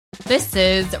This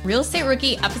is Real Estate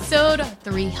Rookie episode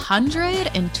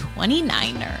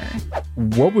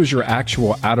 329er. What was your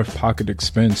actual out-of-pocket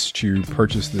expense to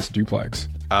purchase this duplex?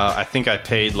 I think I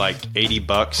paid like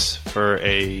 $80 for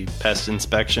a pest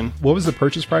inspection. What was the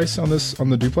purchase price on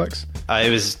the duplex? It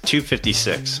was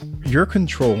 $256. You're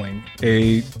controlling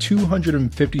a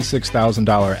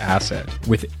 $256,000 asset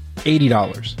with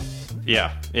 $80.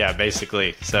 Yeah,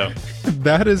 basically. So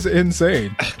that is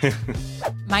insane.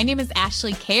 My name is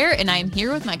Ashley Kerr, and I'm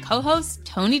here with my co-host,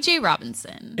 Tony J.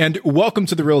 Robinson. And welcome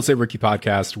to the Real Estate Rookie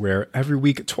Podcast, where every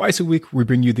week, twice a week, we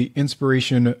bring you the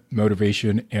inspiration,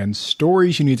 motivation, and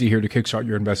stories you need to hear to kickstart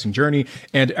your investing journey.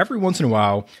 And every once in a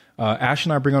while, Ash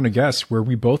and I bring on a guest where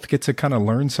we both get to kind of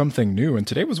learn something new. And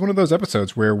today was one of those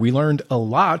episodes where we learned a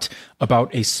lot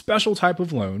about a special type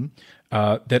of loan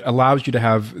that allows you to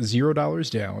have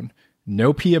 $0 down,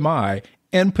 no PMI,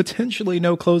 and potentially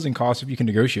no closing costs if you can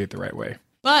negotiate the right way.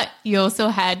 But you also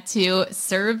had to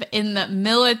serve in the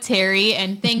military.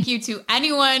 And thank you to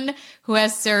anyone who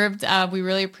has served. We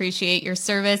really appreciate your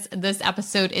service. This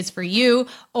episode is for you.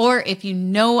 Or if you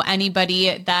know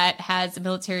anybody that has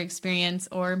military experience,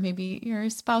 or maybe your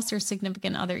spouse or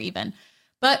significant other even.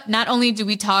 But not only do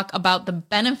we talk about the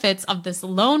benefits of this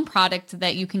loan product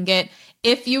that you can get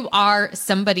if you are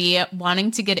somebody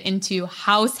wanting to get into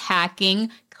house hacking.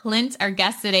 Clint, our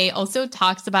guest today, also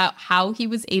talks about how he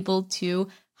was able to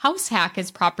house hack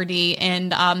his property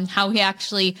and how he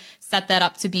actually set that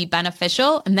up to be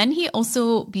beneficial. And then he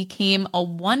also became a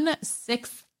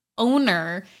 1/6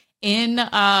 owner in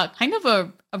kind of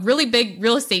a really big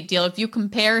real estate deal. If you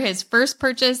compare his first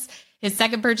purchase, his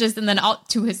second purchase, and then out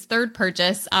to his third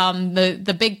purchase,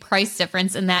 the big price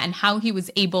difference in that and how he was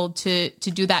able to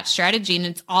do that strategy. And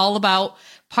it's all about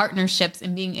partnerships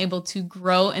and being able to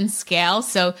grow and scale.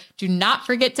 So do not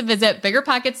forget to visit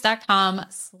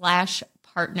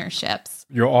biggerpockets.com/partnerships.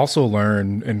 You'll also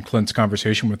learn in Clint's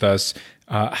conversation with us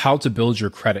how to build your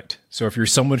credit. So if you're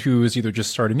someone who is either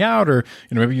just starting out or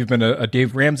maybe you've been a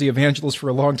Dave Ramsey evangelist for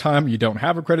a long time, you don't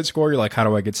have a credit score, you're like, how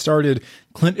do I get started?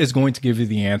 Clint is going to give you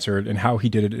the answer and how he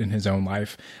did it in his own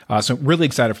life. So really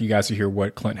excited for you guys to hear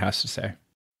what Clint has to say.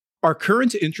 Are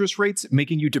current interest rates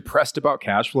making you depressed about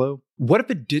cash flow? What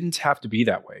if it didn't have to be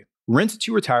that way? Rent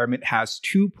to Retirement has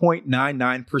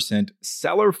 2.99%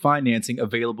 seller financing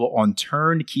available on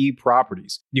turnkey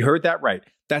properties. You heard that right.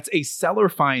 That's a seller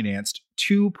financed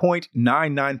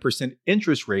 2.99%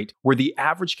 interest rate where the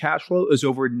average cash flow is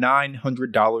over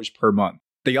 $900 per month.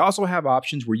 They also have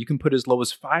options where you can put as low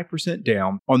as 5%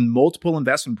 down on multiple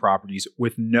investment properties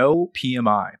with no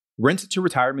PMI. Rent to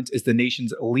Retirement is the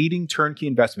nation's leading turnkey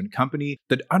investment company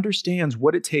that understands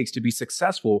what it takes to be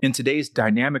successful in today's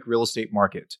dynamic real estate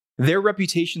market. Their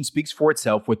reputation speaks for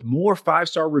itself with more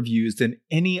 5-star reviews than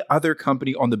any other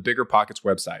company on the Bigger Pockets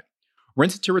website.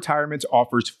 Rent to Retirement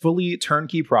offers fully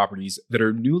turnkey properties that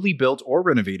are newly built or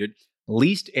renovated,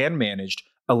 leased and managed,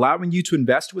 allowing you to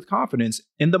invest with confidence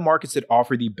in the markets that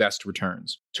offer the best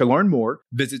returns. To learn more,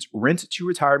 visit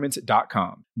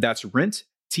renttoretirement.com. That's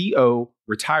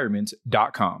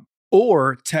renttoretirement.com.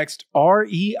 Or text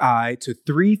REI to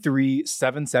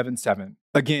 33777.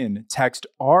 Again, text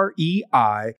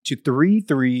REI to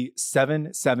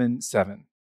 33777.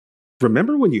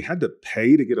 Remember when you had to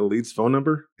pay to get a lead's phone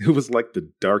number? It was like the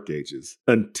dark ages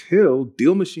until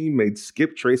Deal Machine made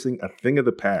skip tracing a thing of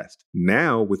the past.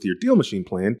 Now, with your Deal Machine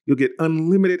plan, you'll get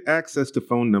unlimited access to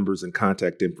phone numbers and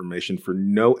contact information for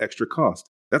no extra cost.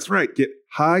 That's right, get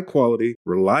high-quality,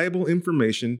 reliable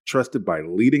information trusted by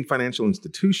leading financial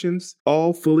institutions,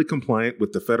 all fully compliant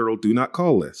with the federal Do Not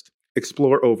Call list.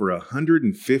 Explore over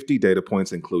 150 data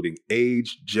points, including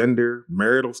age, gender,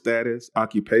 marital status,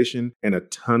 occupation, and a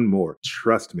ton more.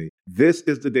 Trust me, this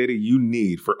is the data you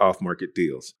need for off-market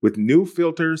deals. With new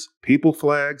filters, people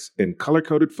flags, and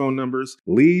color-coded phone numbers,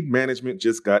 lead management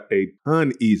just got a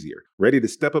ton easier. Ready to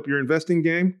step up your investing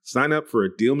game? Sign up for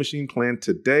a Deal Machine plan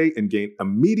today and gain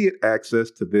immediate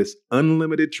access to this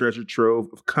unlimited treasure trove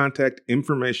of contact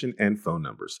information and phone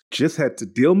numbers. Just head to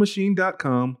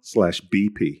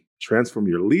dealmachine.com/BP. Transform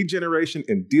your lead generation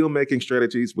and deal-making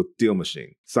strategies with Deal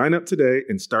Machine. Sign up today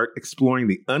and start exploring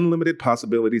the unlimited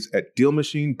possibilities at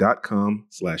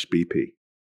dealmachine.com/BP.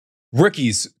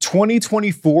 Rookies,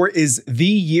 2024 is the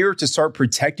year to start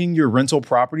protecting your rental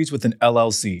properties with an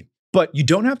LLC. But you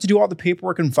don't have to do all the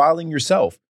paperwork and filing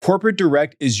yourself. Corporate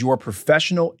Direct is your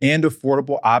professional and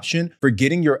affordable option for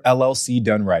getting your LLC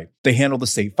done right. They handle the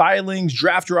state filings,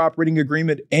 draft your operating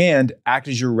agreement, and act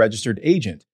as your registered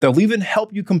agent. They'll even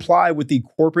help you comply with the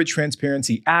Corporate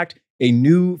Transparency Act a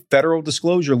new federal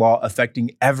disclosure law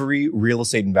affecting every real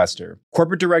estate investor.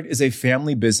 Corporate Direct is a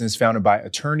family business founded by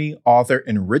attorney, author,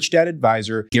 and rich dad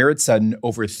advisor Garrett Sutton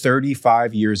over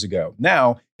 35 years ago.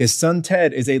 Now, his son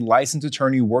Ted is a licensed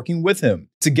attorney working with him.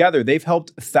 Together, they've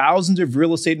helped thousands of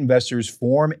real estate investors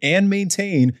form and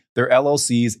maintain their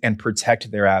LLCs and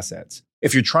protect their assets.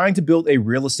 If you're trying to build a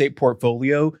real estate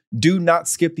portfolio, do not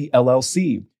skip the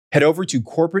LLC. Head over to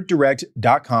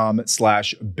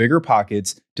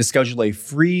corporatedirect.com/biggerpockets to schedule a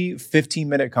free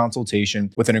 15-minute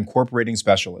consultation with an incorporating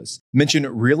specialist. Mention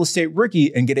Real Estate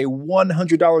Rookie and get a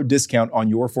 $100 discount on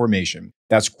your formation.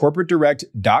 That's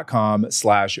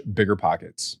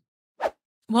corporatedirect.com/biggerpockets.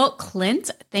 Well,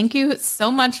 Clint, thank you so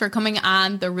much for coming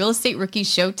on the Real Estate Rookie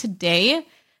Show today.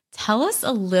 Tell us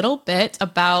a little bit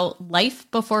about life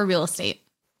before real estate.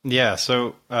 Yeah,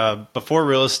 so before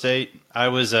real estate, I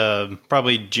was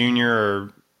probably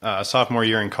junior or sophomore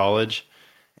year in college.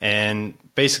 And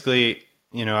basically,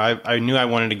 I knew I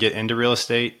wanted to get into real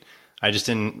estate. I just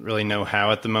didn't really know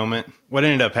how at the moment. What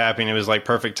ended up happening, it was like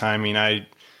perfect timing. I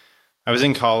was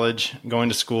in college, going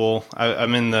to school.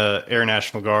 I'm in the Air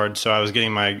National Guard, so I was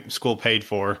getting my school paid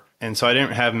for. And so I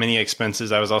didn't have many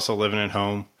expenses. I was also living at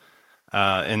home.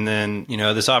 And then,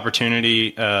 this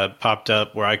opportunity popped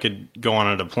up where I could go on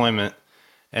a deployment.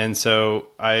 And so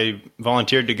I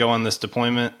volunteered to go on this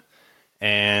deployment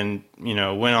and,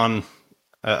 went on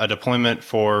a deployment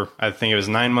for, I think it was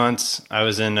 9 months. I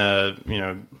was in,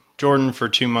 Jordan for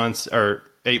 2 months or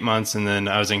 8 months. And then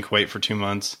I was in Kuwait for 2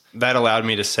 months. That allowed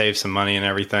me to save some money and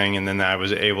everything. And then I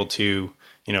was able to,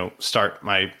 start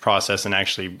my process and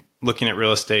actually looking at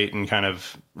real estate and kind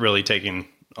of really taking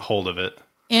a hold of it.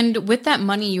 And with that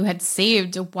money you had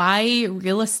saved, why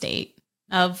real estate?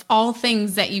 Of all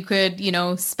things that you could,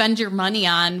 spend your money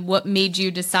on, what made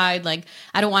you decide, like,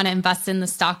 I don't want to invest in the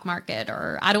stock market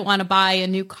or I don't want to buy a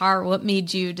new car? What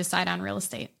made you decide on real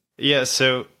estate? Yeah,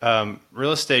 so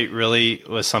real estate really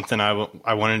was something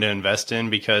I wanted to invest in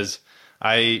because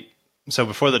so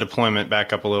before the deployment,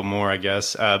 back up a little more, I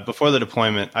guess. Before the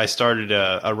deployment, I started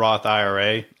a Roth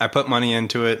IRA. I put money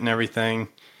into it and everything,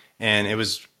 and it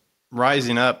was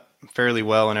rising up fairly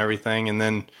well and everything. And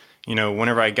then,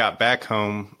 whenever I got back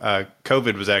home,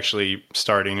 COVID was actually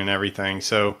starting and everything.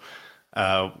 So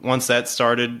once that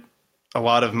started, a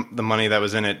lot of the money that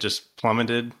was in it just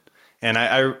plummeted. And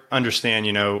I understand,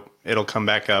 it'll come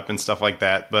back up and stuff like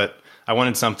that. But I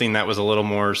wanted something that was a little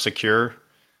more secure.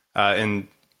 And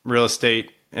real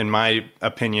estate, in my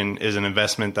opinion, is an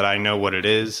investment that I know what it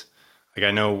is. Like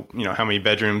I know, how many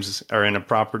bedrooms are in a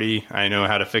property. I know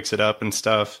how to fix it up and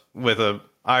stuff. With a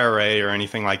IRA or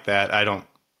anything like that, I don't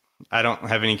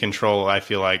have any control, I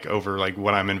feel like, over like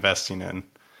what I'm investing in.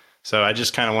 So I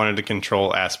just kind of wanted the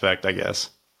control aspect, I guess.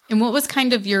 And what was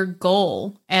kind of your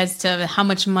goal as to how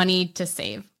much money to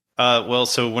save? Well,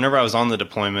 so whenever I was on the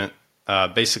deployment,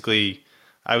 basically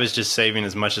I was just saving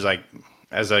as much as I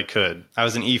could. I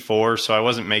was an E4, so I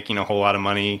wasn't making a whole lot of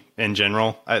money in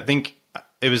general. I think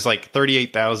it was like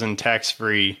 $38,000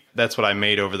 tax-free. That's what I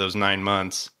made over those 9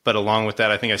 months. But along with that,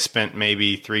 I think I spent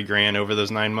maybe $3,000 over those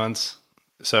 9 months.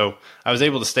 So I was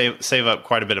able to save up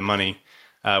quite a bit of money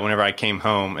whenever I came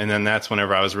home. And then that's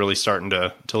whenever I was really starting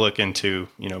to look into,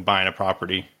 buying a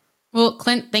property. Well,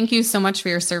 Clint, thank you so much for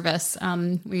your service.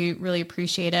 We really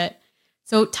appreciate it.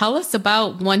 So tell us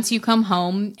about once you come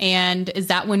home, and is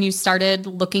that when you started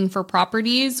looking for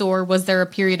properties, or was there a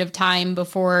period of time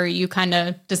before you kind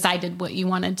of decided what you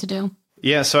wanted to do?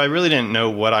 Yeah, so I really didn't know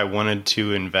what I wanted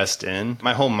to invest in.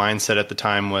 My whole mindset at the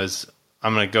time was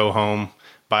I'm going to go home,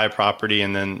 buy a property,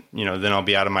 and then, then I'll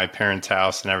be out of my parents'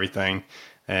 house and everything.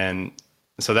 And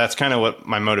so that's kind of what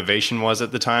my motivation was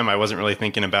at the time. I wasn't really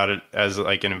thinking about it as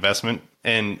like an investment.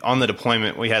 And on the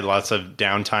deployment, we had lots of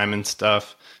downtime and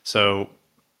stuff. So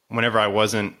whenever I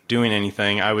wasn't doing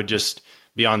anything, I would just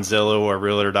be on Zillow or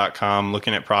Realtor.com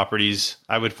looking at properties.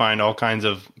 I would find all kinds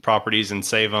of properties and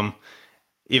save them,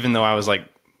 even though I was like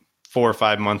 4 or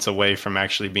 5 months away from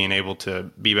actually being able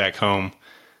to be back home.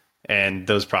 And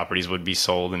those properties would be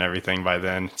sold and everything by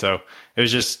then. So it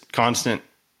was just constant,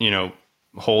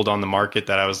 hold on the market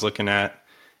that I was looking at.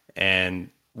 And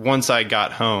once I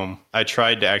got home, I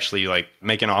tried to actually like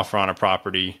make an offer on a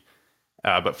property.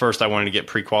 But first I wanted to get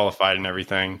pre-qualified and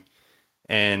everything.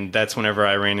 And that's whenever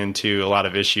I ran into a lot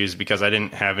of issues because I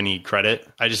didn't have any credit.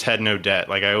 I just had no debt.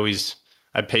 Like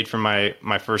I paid for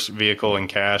my first vehicle in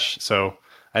cash. So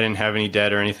I didn't have any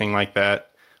debt or anything like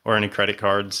that or any credit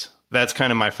cards. That's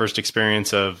kind of my first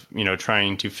experience of,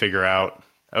 trying to figure out,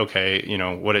 okay,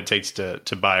 what it takes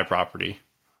to buy a property.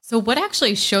 So what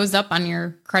actually shows up on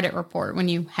your credit report when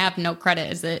you have no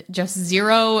credit? Is it just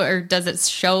zero, or does it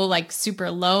show like super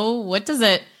low? What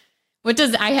What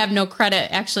does I have no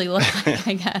credit actually look like,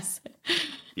 I guess?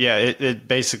 Yeah, it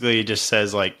basically just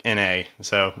says like NA.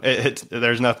 So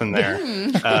there's nothing there.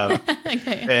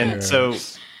 Okay. And so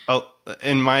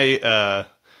in my,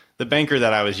 the banker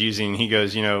that I was using, he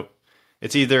goes,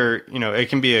 it's either, it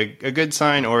can be a good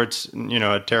sign or it's,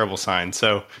 a terrible sign.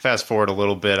 So fast forward a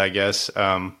little bit, I guess.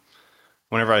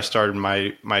 Whenever I started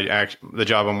the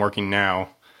job I'm working now,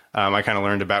 I kind of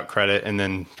learned about credit. And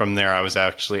then from there, I was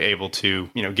actually able to,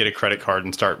 get a credit card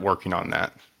and start working on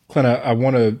that. Clint, I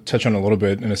want to touch on a little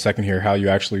bit in a second here how you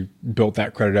actually built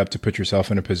that credit up to put yourself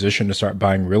in a position to start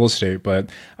buying real estate. But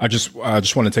I just want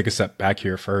to take a step back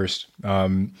here first.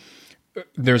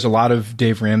 There's a lot of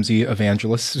Dave Ramsey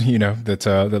evangelists,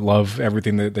 that love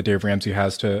everything that Dave Ramsey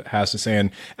has to say.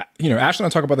 And, Ashley and I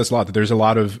talk about this a lot, that there's a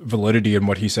lot of validity in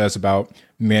what he says about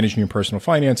managing your personal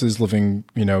finances, living,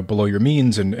 below your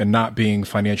means and not being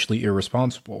financially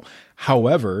irresponsible.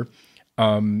 However,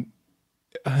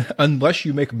 unless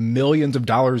you make millions of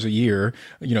dollars a year,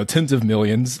 tens of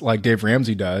millions like Dave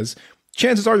Ramsey does,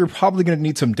 chances are you're probably going to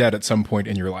need some debt at some point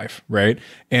in your life, right?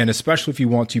 And especially if you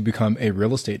want to become a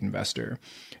real estate investor.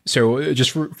 So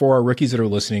just for our rookies that are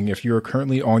listening, if you're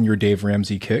currently on your Dave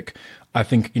Ramsey kick, I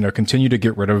think, continue to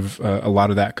get rid of a lot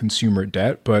of that consumer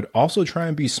debt, but also try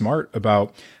and be smart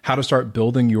about how to start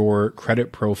building your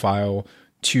credit profile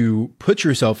to put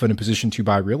yourself in a position to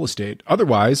buy real estate.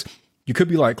 Otherwise, you could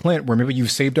be like Clint, where maybe you've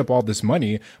saved up all this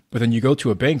money, but then you go to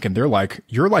a bank and they're like,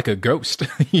 you're like a ghost.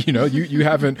 You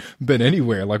haven't been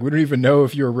anywhere. Like, we don't even know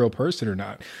if you're a real person or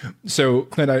not. So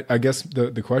Clint, I guess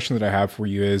the question that I have for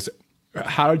you is,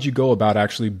 how did you go about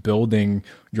actually building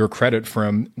your credit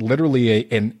from literally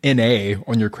an NA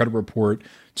on your credit report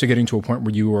to getting to a point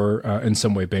where you were in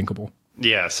some way bankable?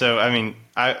 Yeah. So,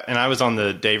 I was on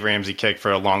the Dave Ramsey kick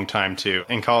for a long time too.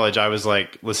 In college, I was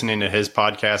like listening to his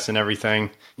podcast and everything.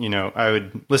 I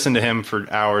would listen to him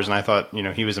for hours and I thought,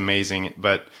 he was amazing,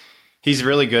 but he's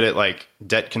really good at like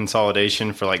debt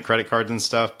consolidation for like credit cards and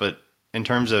stuff. But in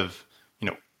terms of,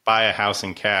 buy a house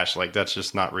in cash, like that's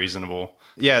just not reasonable.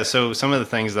 Yeah. So some of the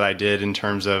things that I did in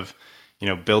terms of,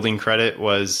 building credit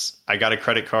was I got a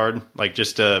credit card, like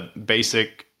just a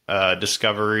basic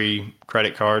Discovery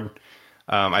credit card.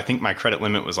 I think my credit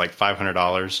limit was like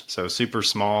 $500, so super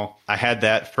small. I had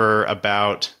that for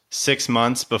about 6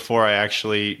 months before I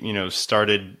actually,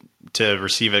 started to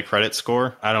receive a credit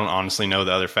score. I don't honestly know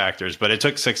the other factors, but it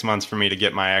took 6 months for me to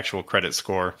get my actual credit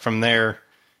score. From there,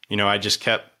 I just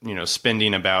kept,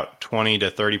 spending about 20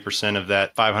 to 30% of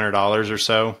that $500 or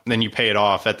so. Then you pay it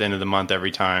off at the end of the month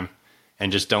every time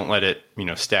and just don't let it,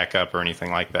 stack up or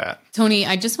anything like that. Tony,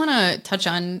 I just want to touch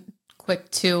on quick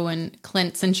too, and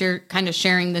Clint, since you're kind of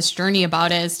sharing this journey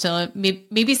about it, is to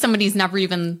maybe somebody's never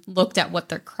even looked at what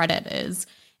their credit is.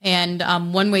 And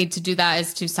one way to do that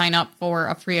is to sign up for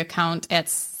a free account at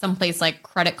someplace like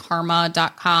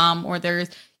creditkarma.com, or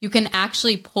you can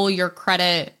actually pull your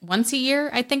credit once a year,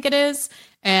 I think it is.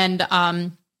 And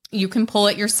you can pull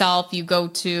it yourself. You go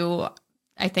to,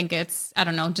 I think it's, I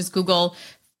don't know, just Google,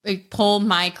 pull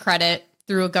my credit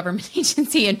through a government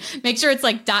agency and make sure it's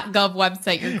like .gov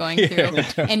website you're going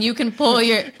through. And you can pull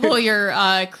your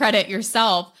credit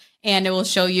yourself, and it will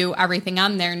show you everything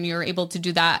on there. And you're able to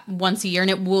do that once a year,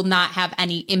 and it will not have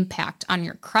any impact on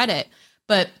your credit.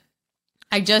 But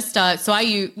I just, so I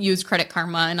use Credit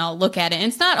Karma, and I'll look at it. And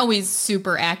it's not always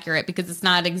super accurate because it's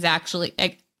not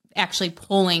actually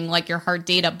pulling like your hard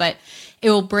data, but it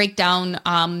will break down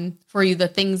for you the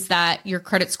things that your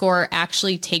credit score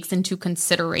actually takes into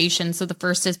consideration. So the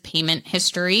first is payment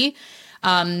history.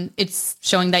 It's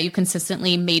showing that you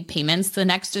consistently made payments. The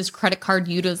next is credit card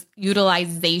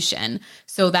utilization.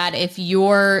 So that if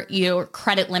your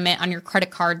credit limit on your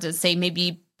credit cards is, say,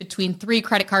 maybe between 3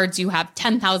 credit cards, you have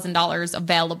 $10,000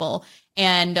 available.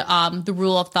 And the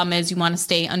rule of thumb is you want to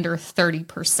stay under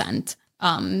 30%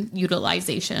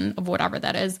 utilization of whatever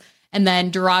that is. And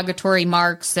then derogatory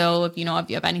marks. So if you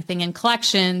have anything in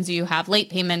collections, you have late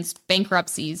payments,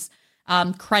 bankruptcies,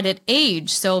 credit age.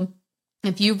 So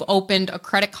if you've opened a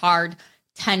credit card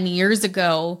 10 years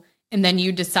ago and then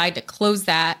you decide to close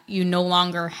that, you no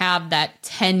longer have that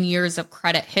 10 years of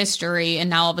credit history. And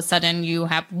now all of a sudden you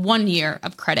have 1 year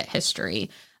of credit history.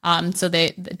 So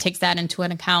it takes that into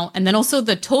an account. And then also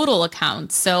the total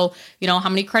account. So, how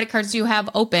many credit cards do you have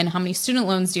open? How many student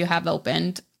loans do you have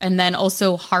opened? And then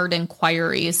also hard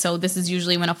inquiries. So this is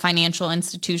usually when a financial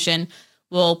institution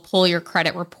will pull your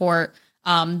credit report.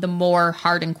 The more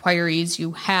hard inquiries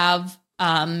you have,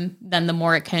 then the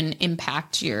more it can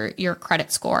impact your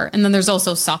credit score. And then there's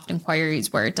also soft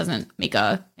inquiries where it doesn't make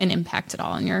an impact at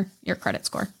all on your credit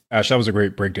score. Ash, that was a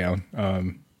great breakdown.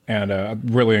 And I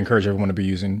really encourage everyone to be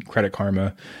using Credit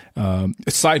Karma.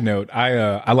 Side note,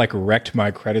 I like wrecked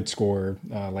my credit score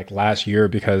like last year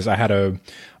because I had an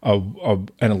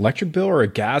electric bill or a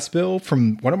gas bill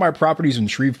from one of my properties in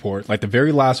Shreveport, like the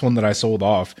very last one that I sold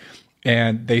off.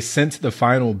 And they sent the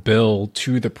final bill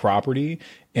to the property.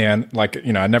 And like,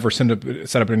 I never set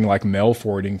up any like mail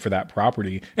forwarding for that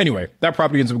property. Anyway, that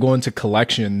property ends up going to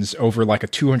collections over like a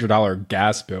 $200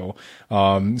 gas bill.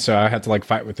 So I had to like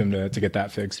fight with them to get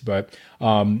that fixed. But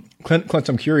Clint,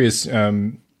 I'm curious.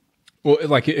 Well,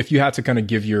 like if you had to kind of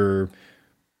give your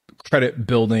credit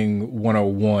building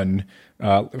 101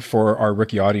 for our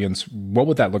rookie audience, what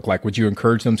would that look like? Would you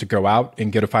encourage them to go out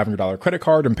and get a $500 credit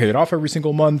card and pay it off every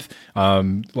single month?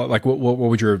 Like what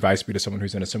would your advice be to someone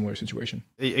who's in a similar situation?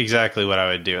 Exactly what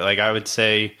I would do. Like I would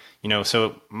say,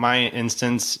 so my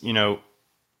instance,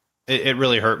 it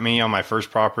really hurt me on my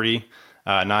first property,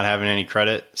 not having any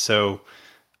credit. So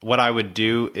what I would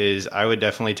do is I would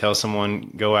definitely tell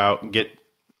someone, go out, get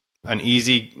an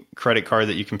easy credit card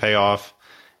that you can pay off.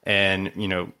 And,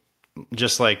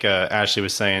 just like Ashley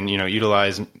was saying,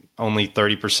 utilize only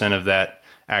 30% of that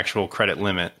actual credit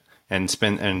limit and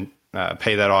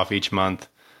pay that off each month.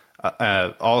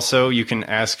 Also, you can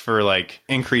ask for like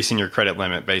increasing your credit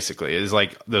limit. Basically, is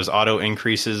like those auto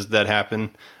increases that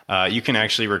happen. You can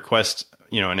actually request,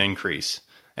 an increase,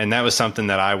 and that was something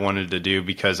that I wanted to do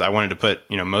because I wanted to put,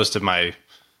 most of my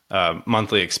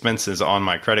monthly expenses on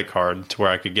my credit card to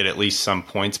where I could get at least some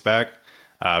points back.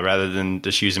 Rather than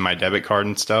just using my debit card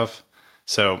and stuff.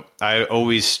 So I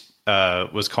always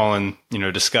was calling,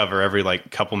 Discover every like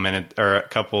couple minutes or a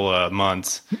couple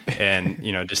months and,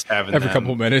 just having every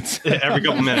couple minutes. Every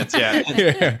couple minutes, yeah.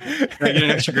 Yeah. Can I get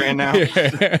an extra grand now?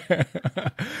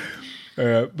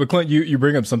 Yeah. But Clint, you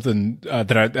bring up something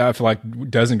that I feel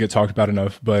like doesn't get talked about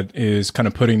enough, but is kind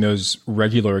of putting those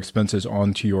regular expenses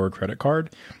onto your credit card.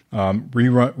 We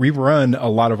run a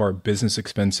lot of our business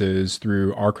expenses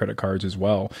through our credit cards as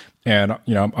well. And,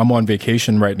 I'm on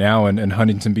vacation right now in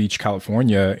Huntington Beach,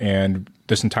 California, and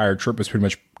this entire trip was pretty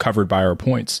much covered by our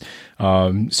points.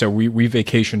 So we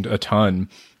vacationed a ton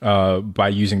by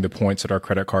using the points that our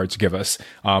credit cards give us.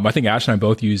 I think Ash and I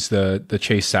both use the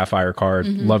Chase Sapphire card.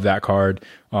 Mm-hmm. Love that card.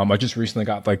 I just recently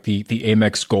got like the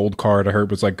Amex Gold card. I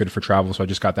heard was like good for travel, so I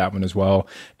just got that one as well.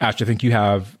 Ash, I think you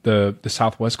have the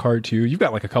Southwest card too. You've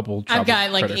got like a couple. I've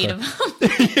got like 8 of them.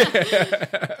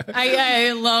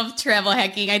 I love travel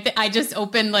hacking. I just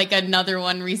opened like another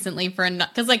one recently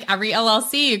because like every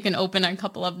LLC you can open a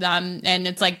couple of them, and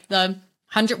it's like the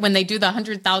when they do the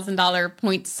 $100,000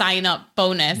 point sign up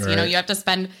bonus. Right. You have to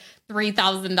spend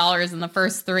 $3,000 in the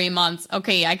first 3 months.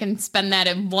 Okay, I can spend that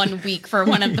in 1 week for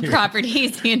one of the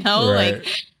properties, Right. like,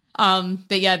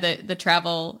 but yeah, the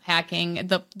travel hacking,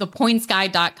 the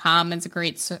pointsguide.com is a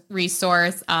great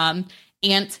resource.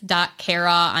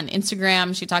 Ant.Kara on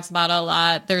Instagram, she talks about a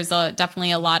lot. There's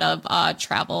definitely a lot of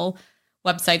travel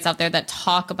websites out there that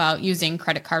talk about using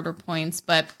credit card or points,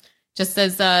 but just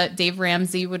as Dave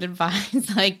Ramsey would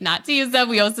advise, like not to use them.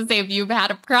 We also say if you've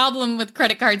had a problem with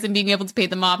credit cards and being able to pay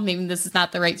them off, maybe this is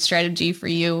not the right strategy for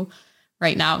you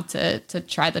right now to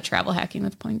try the travel hacking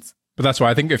with points. But that's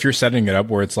why I think if you're setting it up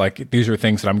where it's like, these are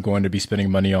things that I'm going to be spending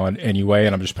money on anyway,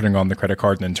 and I'm just putting on the credit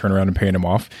card and then turn around and paying them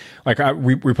off. Like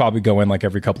we probably go in like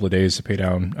every couple of days to pay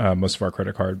down most of our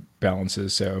credit card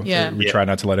balances. So we try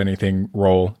not to let anything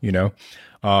roll,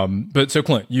 But so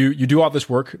Clint, you do all this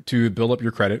work to build up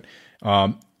your credit.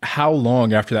 How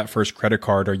long after that first credit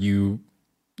card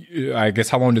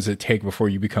how long does it take before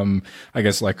you become,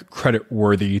 like credit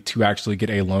worthy to actually get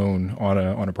a loan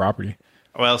on a property?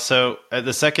 Well, so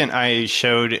the second I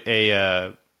showed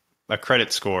a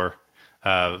credit score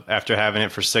after having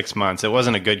it for 6 months, it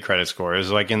wasn't a good credit score. It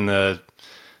was like in the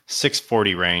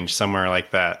 640 range, somewhere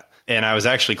like that. And I was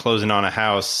actually closing on a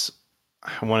house.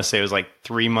 I want to say it was like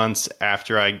 3 months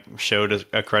after I showed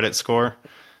a credit score.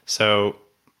 So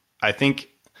I think,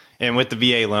 and with the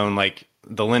VA loan, like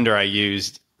the lender I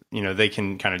used, they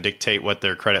can kind of dictate what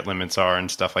their credit limits are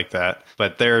and stuff like that.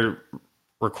 But their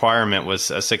requirement was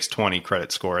a 620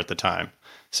 credit score at the time.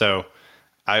 So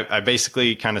I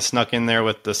basically kind of snuck in there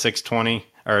with the 620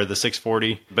 or the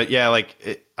 640. But yeah,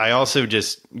 I also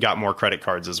just got more credit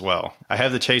cards as well. I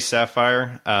have the Chase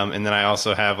Sapphire, and then I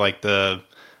also have like the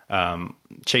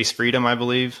Chase Freedom, I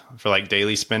believe, for like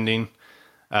daily spending.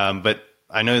 But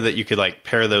I know that you could like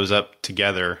pair those up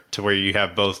together to where you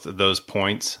have both of those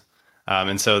points.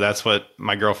 And so that's what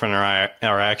my girlfriend and I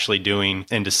are actually doing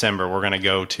in December. We're going to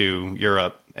go to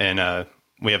Europe, and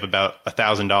we have about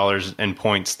 $1,000 in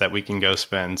points that we can go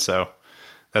spend. So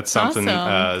that's something.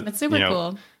 Awesome. That's super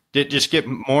cool. Just get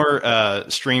more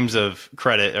streams of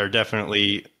credit are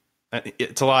definitely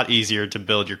it's a lot easier to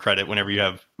build your credit whenever you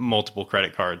have multiple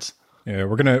credit cards. Yeah,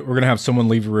 we're gonna have someone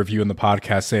leave a review in the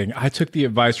podcast saying, "I took the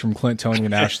advice from Clint, Tony,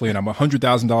 and Ashley, and I'm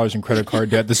 $100,000 in credit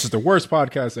card debt. This is the worst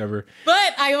podcast ever."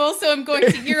 But I also am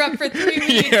going to Europe for 3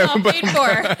 weeks, all paid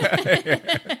for.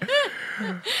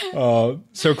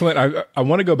 So Clint, I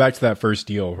want to go back to that first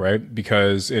deal, right?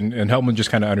 Because and help me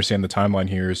just kind of understand the timeline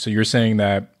here. So you're saying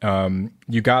that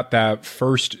you got that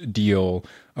first deal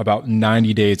about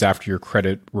 90 days after your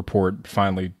credit report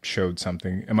finally showed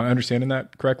something. Am I understanding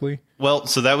that correctly? Well,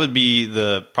 so that would be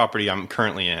the property I'm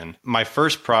currently in. My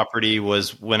first property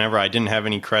was whenever I didn't have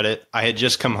any credit. I had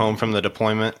just come home from the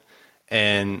deployment,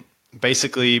 and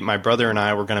basically my brother and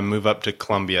I were going to move up to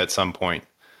Colombia at some point.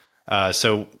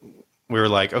 So we were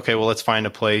like, okay, well, let's find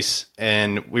a place.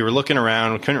 And we were looking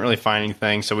around. We couldn't really find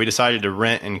anything. So we decided to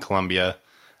rent in Colombia.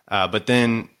 But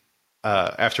then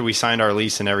after we signed our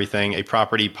lease and everything, a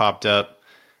property popped up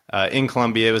in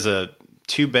Colombia. It was a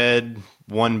 2-bed,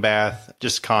 1-bath,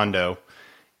 just condo.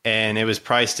 And it was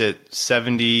priced at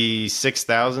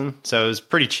 $76,000. So it was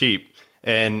pretty cheap.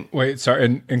 And wait,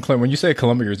 sorry. And Clint, when you say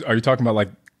Colombia, are you talking about like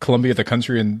Colombia, the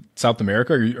country in South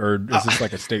America, or is this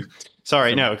like a state?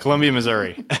 Sorry, no, Columbia,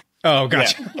 Missouri. Oh,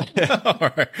 gotcha. Yeah.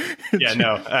 All right. Yeah,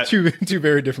 no. Two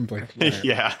very different places. Right.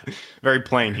 Yeah, very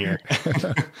plain here.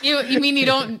 You mean you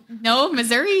don't know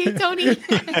Missouri, Tony?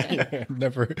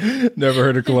 Never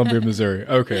heard of Columbia, Missouri.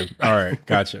 Okay. All right.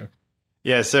 Gotcha.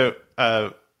 Yeah. So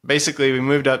basically, we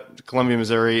moved up to Columbia,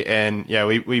 Missouri, and yeah,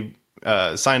 we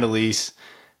signed a lease.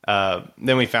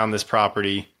 Then we found this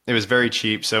property. It was very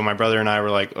cheap. So my brother and I were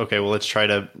like, okay, well, let's try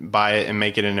to buy it and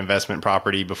make it an investment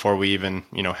property before we even,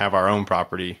 have our own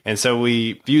property. And so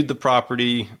we viewed the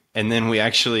property, and then we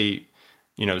actually,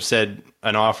 said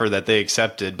an offer that they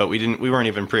accepted, but we weren't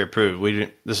even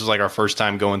pre-approved. This was like our first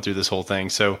time going through this whole thing.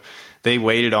 So they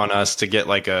waited on us to get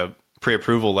like a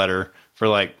pre-approval letter for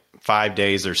like 5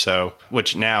 days or so,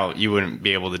 which now you wouldn't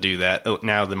be able to do that.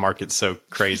 Now the market's so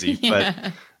crazy.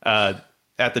 Yeah. But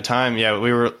at the time, yeah,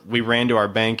 we ran to our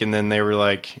bank, and then they were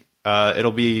like,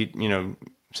 it'll be,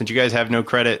 since you guys have no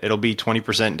credit, it'll be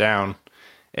 20% down.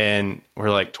 And we're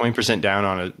like 20% down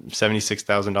on a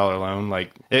 $76,000 loan.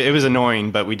 Like it was annoying,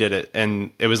 but we did it.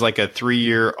 And it was like a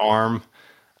 3-year ARM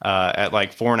at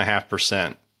like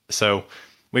 4.5%. So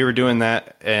we were doing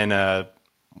that, and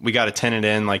we got a tenant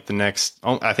in like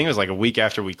I think it was like a week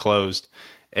after we closed,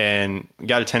 and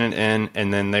got a tenant in,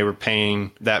 and then they were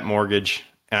paying that mortgage.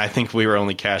 And I think we were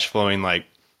only cash flowing like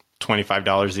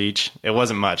 $25 each. It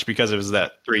wasn't much because it was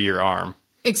that 3-year ARM.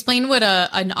 Explain what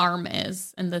an ARM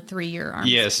is and the 3-year ARM.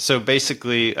 Yes. So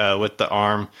basically with the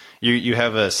ARM, you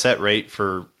have a set rate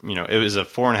for, it was a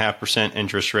 4.5%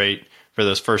 interest rate for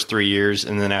those first 3 years.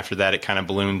 And then after that, it kind of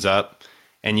balloons up,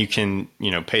 and you can,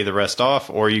 pay the rest off,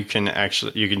 or you can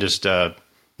just,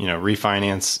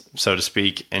 refinance, so to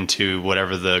speak, into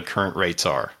whatever the current rates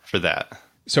are for that.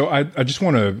 So I just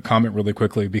want to comment really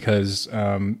quickly because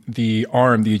the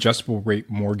ARM, the adjustable rate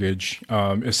mortgage,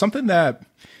 is something that,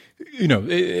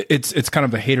 it's kind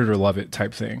of a hate it or love it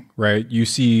type thing, right? You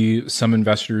see some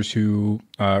investors who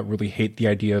really hate the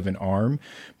idea of an ARM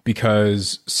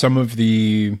because some of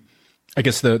the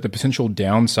potential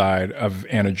downside of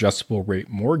an adjustable rate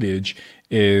mortgage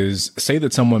is, say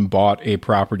that someone bought a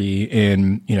property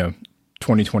in,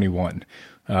 2021.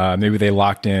 Maybe they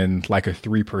locked in like a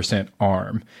 3%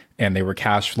 ARM, and they were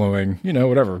cash flowing,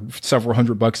 whatever, several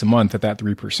 $100 a month at that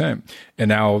 3%. And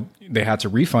now they had to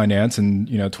refinance in,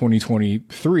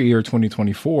 2023 or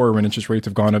 2024 when interest rates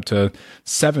have gone up to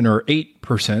 7 or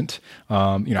 8%.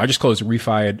 I just closed a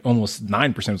refi at almost 9%.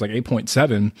 It was like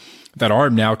 8.7. That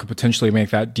ARM now could potentially make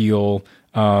that deal,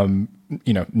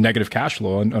 negative cash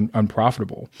flow and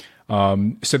unprofitable.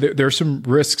 So there's some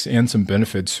risks and some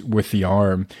benefits with the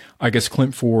ARM. I guess,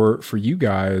 Clint, for you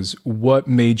guys, what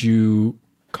made you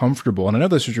comfortable? And I know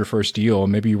this was your first deal,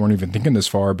 and maybe you weren't even thinking this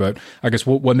far, but I guess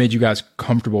what made you guys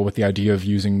comfortable with the idea of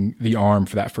using the ARM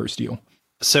for that first deal?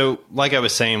 So like I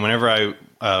was saying, whenever I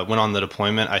went on the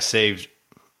deployment, I saved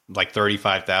like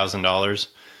 $35,000.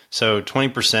 So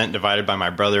 20% divided by my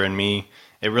brother and me,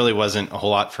 it really wasn't a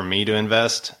whole lot for me to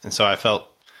invest. And so I felt,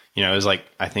 it was like,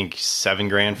 I think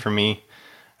 $7,000 for me,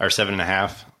 or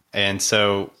 7.5. And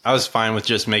so I was fine with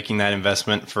just making that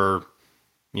investment for,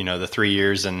 the 3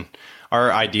 years. And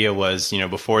our idea was,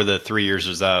 before the 3 years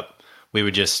was up, we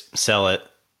would just sell it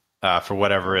for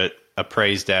whatever it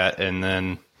appraised at, and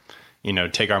then,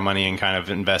 take our money and kind of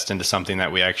invest into something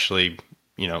that we actually,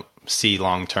 see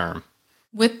long term.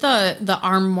 With the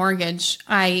ARM mortgage,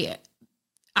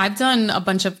 I've done a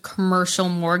bunch of commercial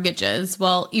mortgages.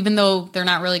 Well, even though they're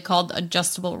not really called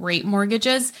adjustable rate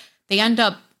mortgages, they end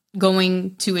up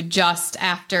going to adjust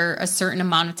after a certain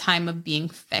amount of time of being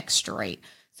fixed rate.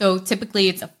 So typically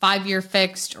it's a 5-year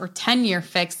fixed or 10-year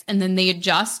fixed, and then they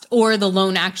adjust, or the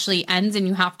loan actually ends and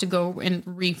you have to go and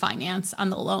refinance on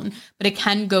the loan, but it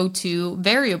can go to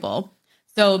variable.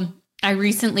 So I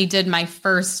recently did my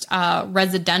first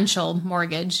residential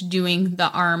mortgage doing the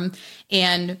ARM,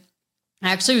 and I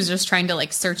actually was just trying to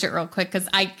like search it real quick because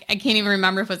I can't even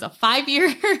remember if it was a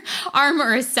 5-year ARM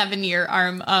or a 7-year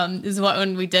ARM is what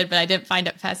one we did, but I didn't find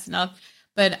it fast enough.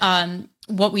 But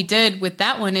what we did with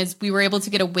that one is we were able to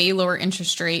get a way lower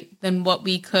interest rate than what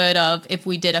we could have if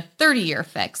we did a 30-year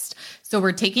fixed. So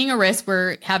we're taking a risk.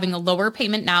 We're having a lower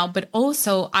payment now, but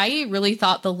also I really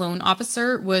thought the loan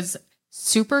officer was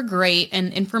super great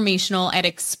and informational at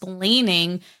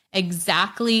explaining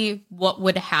exactly what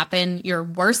would happen, your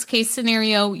worst case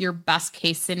scenario, your best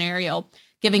case scenario,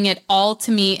 giving it all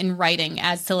to me in writing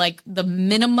as to like the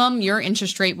minimum your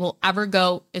interest rate will ever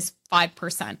go is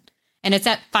 5%. And it's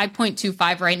at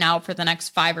 5.25 right now for the next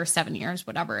 5 or 7 years,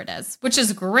 whatever it is, which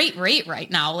is a great rate right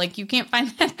now. Like you can't find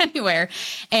that anywhere.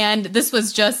 And this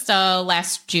was just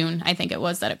last June, I think it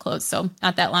was that it closed. So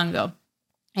not that long ago.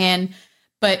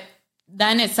 But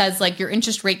then it says like your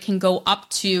interest rate can go up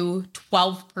to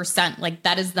 12%. Like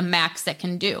that is the max that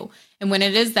can do. And when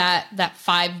it is that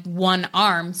 5-1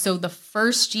 ARM, so the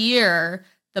first year,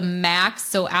 the max,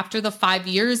 so after the 5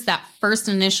 years, that first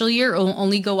initial year, it will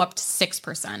only go up to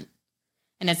 6%.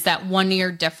 And it's that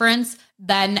 1-year difference.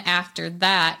 Then after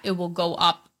that, it will go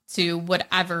up to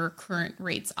whatever current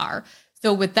rates are.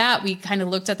 So with that, we kind of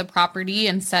looked at the property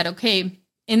and said, okay,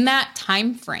 in that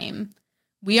time frame,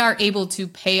 we are able to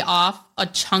pay off a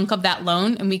chunk of that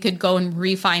loan, and we could go and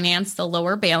refinance the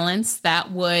lower balance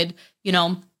that would,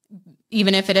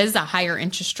 even if it is a higher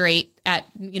interest rate at,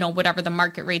 whatever the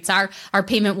market rates are, our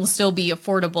payment will still be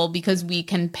affordable because we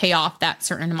can pay off that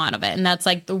certain amount of it. And that's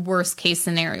like the worst case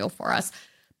scenario for us.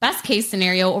 Best case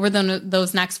scenario, over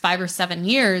those next 5 or 7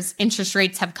 years, interest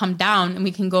rates have come down and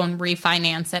we can go and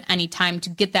refinance at any time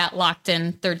to get that locked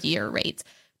in 30-year rate.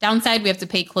 Downside, we have to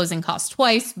pay closing costs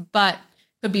twice, but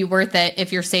could be worth it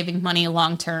if you're saving money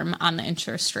long-term on the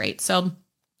interest rate. So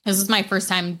this is my first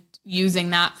time using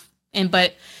that.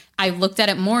 But I looked at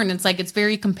it more and it's like, it's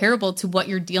very comparable to what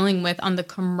you're dealing with on the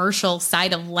commercial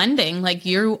side of lending. Like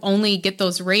you only get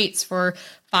those rates for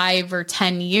 5 or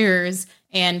 10 years.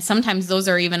 And sometimes those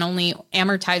are even only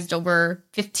amortized over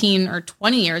 15 or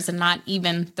 20 years and not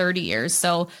even 30 years.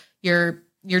 So you're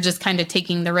just kind of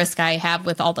taking the risk I have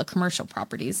with all the commercial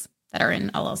properties that are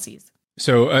in LLCs.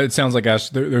 So it sounds like, Ash,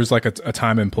 there's like a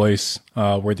time and place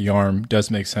where the ARM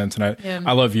does make sense. And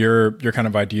I love your kind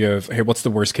of idea of, hey, what's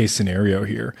the worst case scenario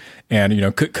here?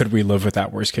 And, could we live with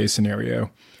that worst case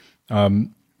scenario?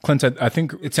 Clint, I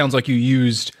think it sounds like you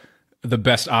used the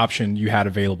best option you had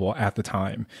available at the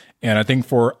time. And I think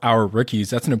for our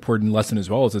rookies, that's an important lesson as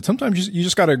well, is that sometimes you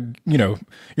just got to, you're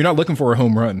not looking for a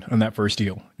home run on that first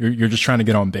deal. You're just trying to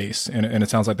get on base. And it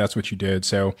sounds like that's what you did.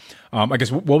 So I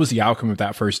guess what was the outcome of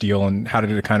that first deal, and how did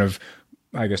it kind of,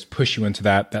 I guess, push you into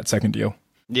that second deal?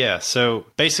 Yeah. So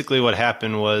basically what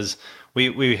happened was we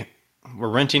were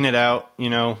renting it out,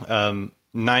 9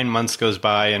 months goes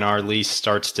by and our lease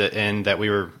starts to end that we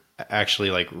were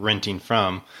actually like renting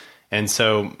from. And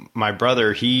so my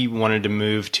brother, he wanted to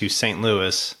move to St.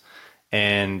 Louis,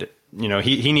 and,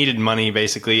 he needed money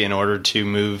basically in order to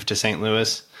move to St.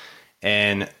 Louis.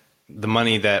 And the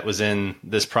money that was in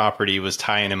this property was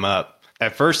tying him up.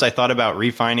 At first, I thought about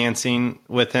refinancing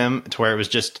with him to where it was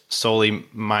just solely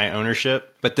my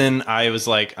ownership. But then I was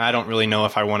like, I don't really know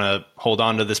if I want to hold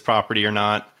on to this property or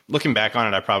not. Looking back on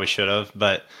it, I probably should have.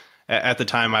 But at the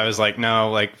time, I was like,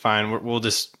 no, like, fine,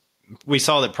 we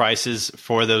saw that prices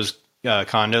for those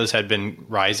condos had been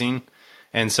rising.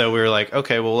 And so we were like,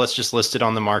 okay, well, let's just list it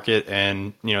on the market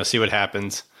and, see what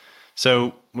happens.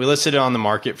 So we listed it on the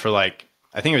market for like,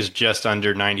 I think it was just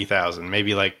under 90,000,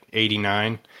 maybe like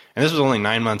 89. And this was only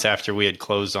 9 months after we had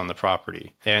closed on the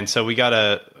property. And so we got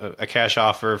a cash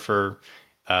offer for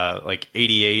like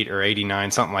 88 or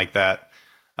 89, something like that,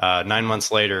 9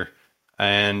 months later.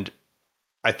 And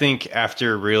I think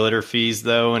after realtor fees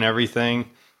though and everything,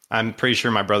 I'm pretty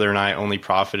sure my brother and I only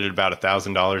profited about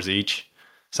 $1,000 each,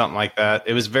 something like that.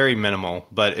 It was very minimal,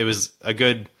 but it was a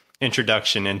good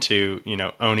introduction into,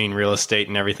 owning real estate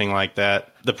and everything like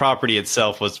that. The property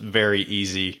itself was very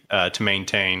easy to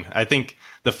maintain. I think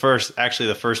the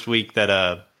first week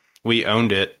that we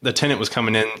owned it, the tenant was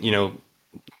coming in,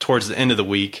 towards the end of the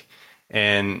week.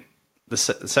 And the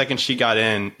second she got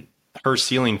in, her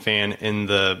ceiling fan in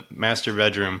the master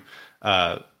bedroom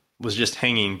was just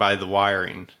hanging by the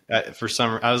wiring. For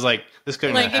some, I was like, this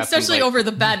couldn't have happened. Especially over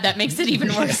the bed, that makes it even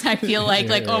worse. I feel like,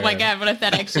 oh my God, what if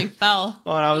that actually fell?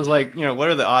 Well, and I was like, what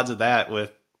are the odds of that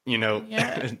with,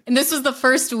 Yeah. And this was the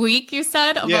first week you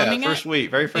said of owning first week,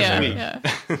 very first week. Yeah.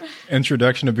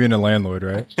 Introduction to being a landlord,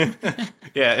 right?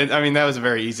 Yeah. And, I mean, that was a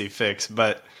very easy fix,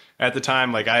 but at the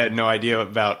time, like I had no idea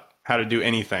about how to do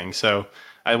anything. So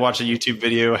I watched a YouTube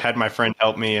video, had my friend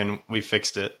help me, and we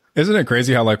fixed it. Isn't it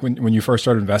crazy how like when you first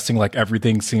start investing, like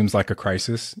everything seems like a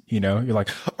crisis, you're like,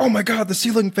 oh my God, the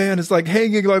ceiling fan is like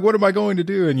hanging, like, what am I going to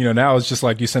do? And, now it's just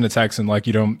like you send a text and like,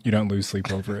 you don't lose sleep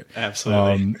over it.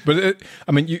 Absolutely. But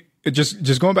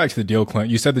just going back to the deal, Clint,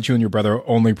 you said that you and your brother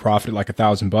only profited like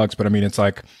 $1,000, but I mean, it's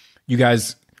like you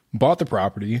guys bought the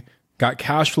property, got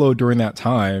cash flow during that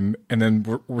time, and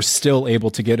then we're still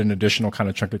able to get an additional kind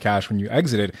of chunk of cash when you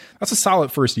exited. That's a solid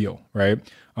first deal, right?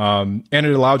 And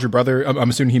it allowed your brother, I'm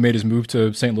assuming he made his move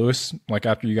to St. Louis, like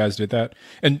after you guys did that.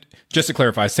 And just to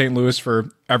clarify, St. Louis,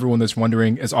 for everyone that's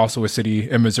wondering, is also a city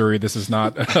in Missouri. This is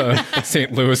not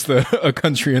St. Louis, a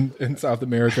country in South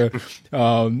America.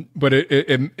 But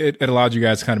it allowed you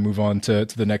guys to kind of move on to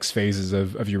the next phases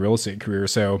of your real estate career.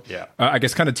 So yeah. I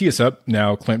guess kind of tee us up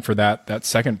now, Clint, for that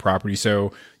second property.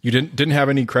 So you didn't have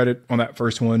any credit on that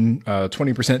first one,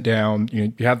 20% down,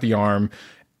 you had the ARM.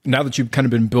 Now that you've kind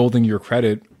of been building your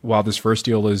credit while this first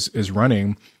deal is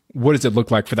running, what does it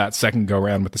look like for that second go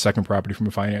around with the second property from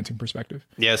a financing perspective?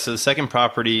 Yeah. So the second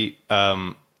property,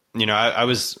 I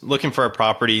was looking for a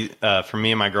property for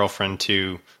me and my girlfriend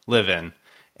to live in.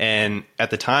 And at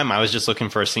the time I was just looking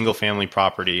for a single family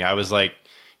property. I was like,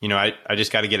 I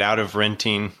just got to get out of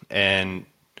renting, and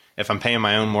if I'm paying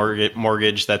my own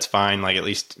mortgage, that's fine. Like at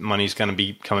least money's going to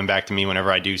be coming back to me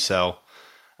whenever I do sell.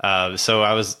 So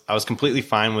I was completely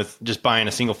fine with just buying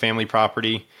a single family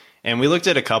property, and we looked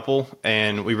at a couple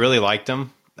and we really liked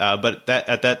them. But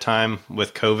at that time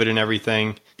with COVID and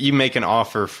everything, you make an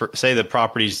offer for, say the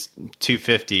property's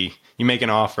 $250, you make an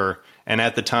offer. And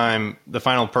at the time, the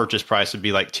final purchase price would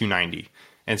be like $290.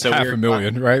 And so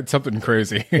 $500,000, right? Something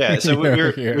crazy. Yeah. So we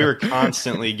were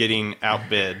constantly getting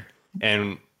outbid,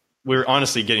 and we were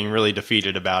honestly getting really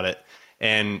defeated about it.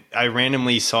 And I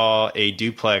randomly saw a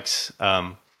duplex,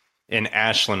 in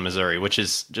Ashland, Missouri, which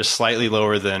is just slightly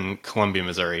lower than Columbia,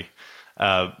 Missouri.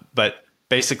 But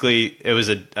basically it was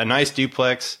a nice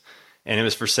duplex, and it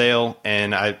was for sale.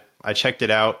 And I checked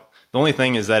it out. The only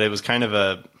thing is that it was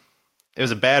it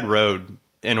was a bad road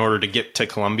in order to get to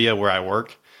Columbia where I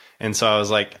work. And so I was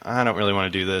like, I don't really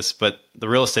want to do this. But the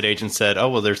real estate agent said, oh,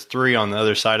 well, there's 3 on the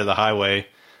other side of the highway,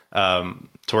 to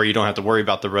where you don't have to worry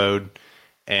about the road.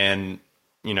 And,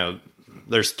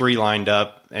 there's 3 lined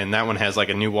up, and that one has like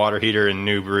a new water heater and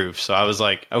new roof. So I was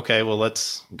like, okay, well,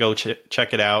 let's go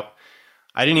check it out.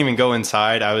 I didn't even go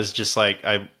inside. I was just like,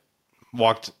 I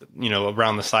walked,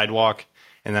 around the sidewalk,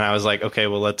 and then I was like, okay,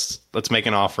 well, let's make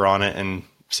an offer on it and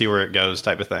see where it goes,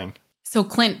 type of thing. So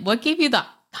Clint, what gave you the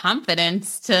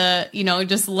confidence to,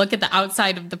 just look at the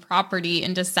outside of the property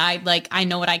and decide like, I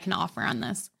know what I can offer on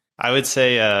this? I would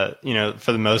say,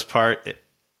 for the most part,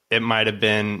 it might have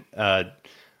been,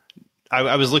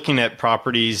 I was looking at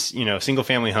properties, single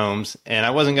family homes, and I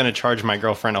wasn't going to charge my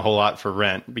girlfriend a whole lot for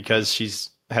rent because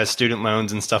has student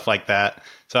loans and stuff like that.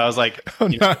 So I was like,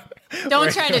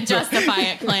 don't try to justify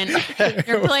it, Clint.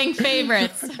 You're playing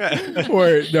favorites.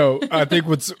 Wait, no. I think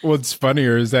what's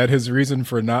funnier is that his reason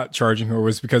for not charging her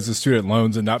was because of student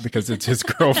loans and not because it's his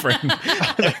girlfriend.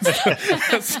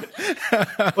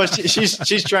 Well,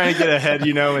 she's trying to get ahead,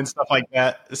 and stuff like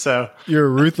that. So you're a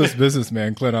ruthless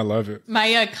businessman, Clint. I love it.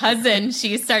 My cousin,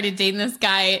 she started dating this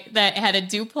guy that had a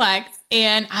duplex,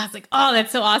 and I was like, oh,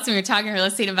 that's so awesome. We were talking real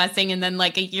estate investing, and then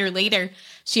like a year later,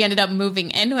 she ended up moving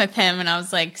in with him. And I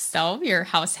was like, so you're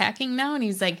house hacking now? And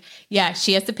he's like, yeah,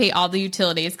 she has to pay all the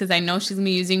utilities because I know she's going to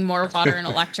be using more water and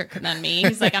electric than me.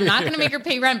 He's like, I'm not going to make her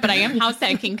pay rent, but I am house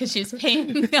hacking because she's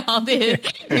paying all the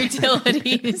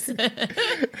utilities.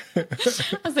 I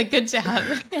was like, good job.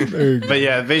 But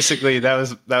yeah, basically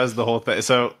that was the whole thing.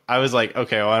 So I was like,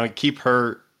 okay, well, I want to keep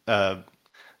her, I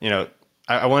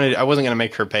wasn't going to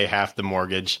make her pay half the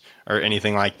mortgage or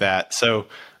anything like that. So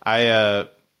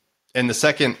and the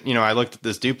second, I looked at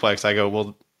this duplex, I go,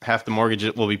 well, half the mortgage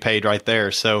will be paid right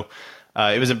there. So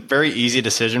it was a very easy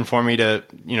decision for me to,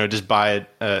 just buy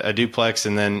a duplex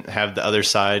and then have the other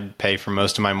side pay for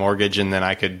most of my mortgage. And then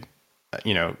I could,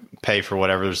 pay for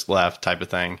whatever's left, type of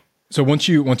thing. So once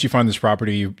you find this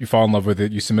property, you fall in love with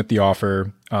it, you submit the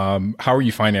offer. How are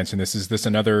you financing this? Is this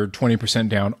another 20%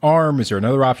 down ARM? Is there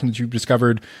another option that you've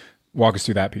discovered? Walk us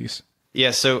through that piece.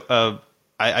 Yeah. So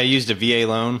I used a VA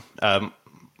loan.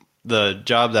 The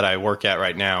job that I work at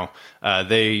right now,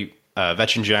 they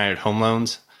Veterans United Home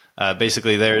Loans.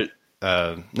 Basically, they're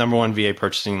number one VA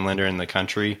purchasing lender in the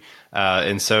country,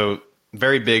 and so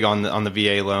very big on the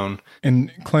VA loan.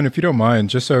 And Clint, if you don't mind,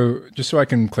 just so I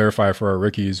can clarify for our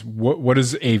rookies, what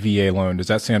is a VA loan? Does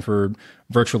that stand for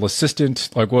virtual assistant?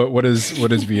 Like what is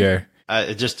VA?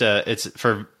 It's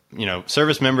for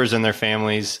service members and their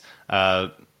families.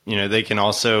 They can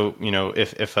also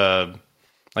if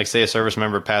like say a service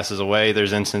member passes away,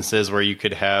 there's instances where you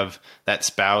could have that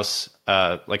spouse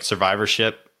like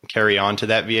survivorship carry on to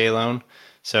that VA loan.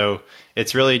 So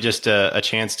it's really just a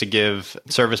chance to give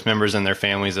service members and their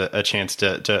families a chance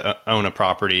to own a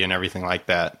property and everything like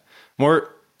that.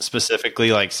 More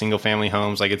specifically, like single family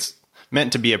homes, like it's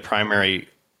meant to be a primary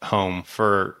home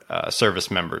for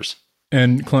service members.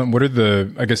 And Clint, what are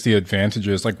the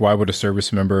advantages? Like, why would a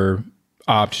service member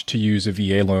opt to use a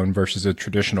VA loan versus a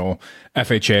traditional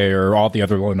FHA or all the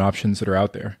other loan options that are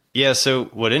out there? Yeah. So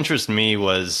what interested me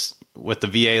was with the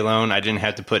VA loan, I didn't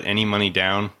have to put any money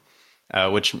down.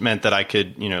 Which meant that I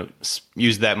could,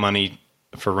 use that money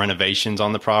for renovations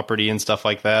on the property and stuff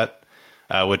like that,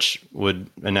 which would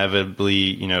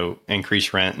inevitably,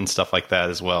 increase rent and stuff like that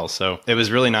as well. So it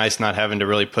was really nice not having to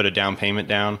really put a down payment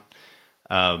down.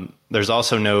 There's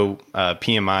also no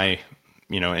PMI,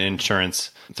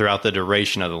 insurance throughout the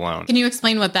duration of the loan. Can you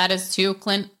explain what that is too,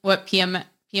 Clint? What PMI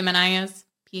is?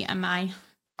 PMI?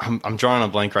 I'm drawing a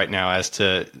blank right now as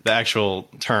to the actual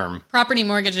term. Property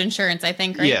mortgage insurance, I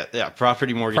think, right? Yeah,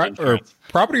 property mortgage insurance. Or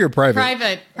property or private?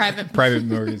 Private. Private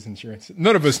mortgage insurance.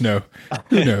 None of us know.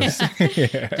 Who knows?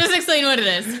 Yeah. Just explain what it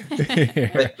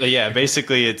is. But yeah,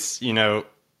 basically it's,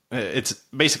 it's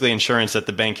basically insurance that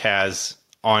the bank has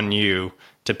on you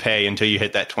to pay until you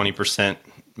hit that 20%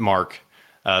 mark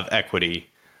of equity.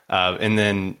 And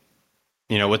then,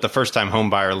 with the first time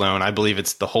home buyer loan, I believe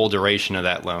it's the whole duration of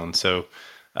that loan. So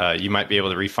you might be able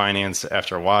to refinance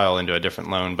after a while into a different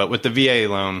loan. But with the VA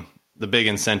loan, the big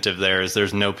incentive there is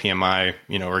there's no PMI,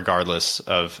 regardless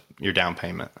of your down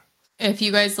payment. If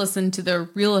you guys listen to the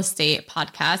real estate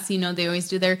podcast, they always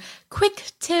do their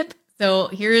quick tip. So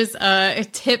here's a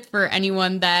tip for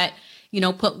anyone that,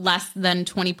 put less than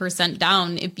 20%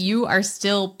 down. If you are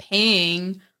still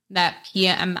paying that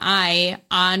PMI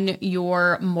on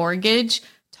your mortgage,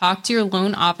 talk to your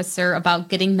loan officer about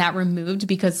getting that removed,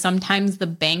 because sometimes the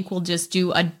bank will just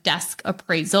do a desk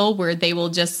appraisal where they will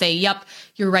just say, yep,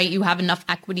 you're right, you have enough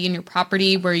equity in your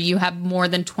property where you have more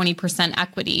than 20%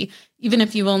 equity. Even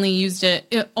if you've only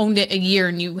owned it a year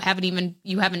and you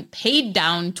haven't paid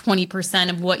down 20%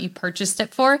 of what you purchased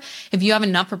it for, if you have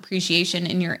enough appreciation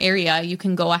in your area, you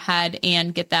can go ahead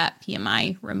and get that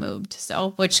PMI removed.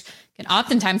 So, which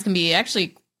oftentimes can be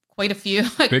actually quite a few,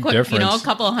 difference. A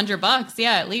couple of $100,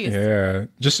 yeah, at least. Yeah.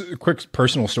 Just a quick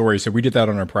personal story. So we did that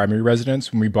on our primary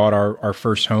residence when we bought our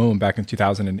first home back in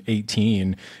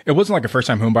 2018. It wasn't like a first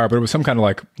time home buyer, but it was some kind of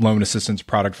like loan assistance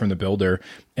product from the builder.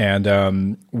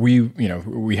 And we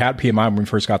had PMI when we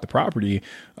first got the property.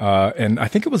 And I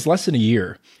think it was less than a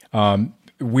year.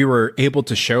 We were able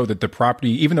to show that the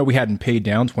property, even though we hadn't paid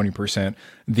down 20%,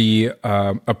 the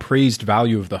appraised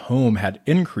value of the home had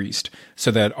increased,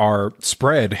 so that our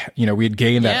spread, we had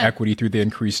gained that equity through the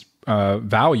increased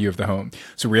value of the home.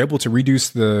 So we were able to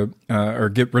reduce or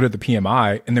get rid of the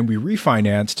PMI, and then we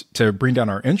refinanced to bring down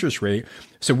our interest rate.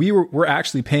 So we're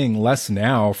actually paying less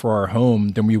now for our home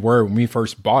than we were when we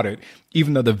first bought it,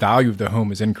 even though the value of the home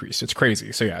has increased. It's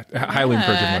crazy. So I highly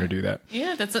encourage everyone to do that.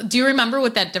 Yeah, do you remember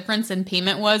what that difference in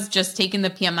payment was, just taking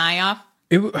the PMI off?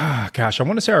 Gosh, I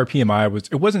want to say our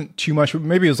PMI it wasn't too much.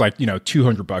 Maybe it was like,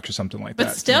 $200 or something like that.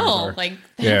 But still,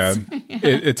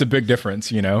 it's a big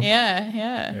difference,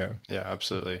 Yeah,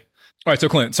 absolutely. All right, so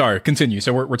Clint, sorry, continue.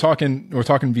 So we're talking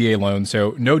VA loans.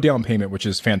 So no down payment, which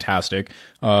is fantastic.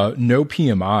 No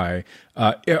PMI.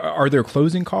 Are there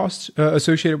closing costs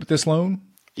associated with this loan?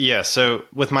 Yeah. So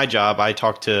with my job, I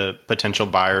talk to potential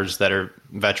buyers that are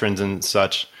veterans and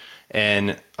such.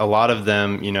 And a lot of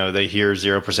them, they hear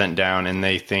 0% down and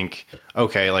they think,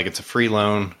 okay, like it's a free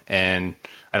loan and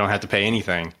I don't have to pay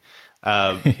anything.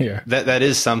 That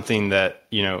is something that,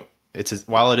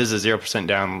 while it is a 0%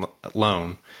 down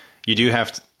loan, you do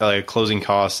have closing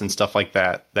costs and stuff like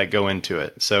that go into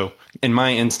it. So in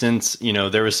my instance,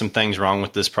 there was some things wrong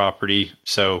with this property.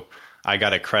 So I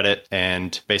got a credit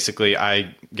and basically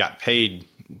I got paid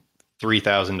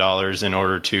 $3,000 in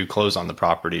order to close on the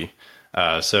property.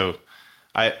 So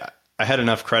I had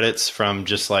enough credits from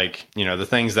just the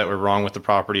things that were wrong with the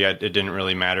property. It didn't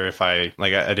really matter if I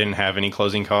didn't have any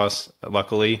closing costs,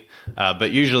 luckily.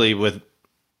 But usually with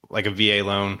a VA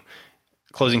loan,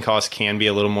 closing costs can be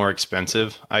a little more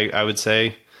expensive, I would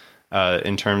say.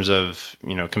 in terms of,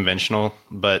 conventional,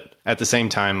 but at the same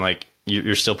time, like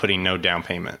you're still putting no down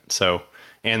payment. So,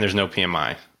 and there's no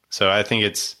PMI. So I think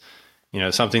it's,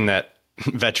 something that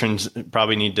veterans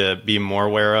probably need to be more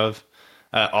aware of.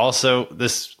 Also,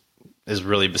 this is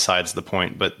really besides the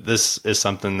point, but this is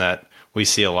something that we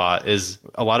see a lot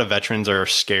of veterans are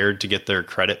scared to get their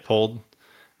credit pulled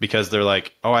because they're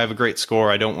like, oh, I have a great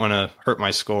score. I don't want to hurt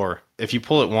my score. If you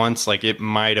pull it once, like it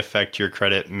might affect your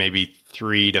credit maybe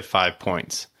 3 to 5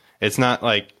 points. It's not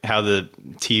like how the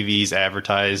TVs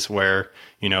advertise where,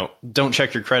 don't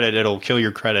check your credit, it'll kill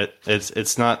your credit.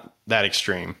 It's not that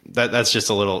extreme. That's just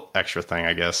a little extra thing,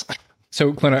 I guess.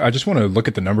 So, Clint, I just want to look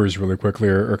at the numbers really quickly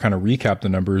or kind of recap the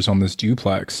numbers on this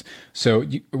duplex. So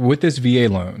with this VA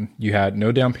loan, you had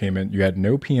no down payment, you had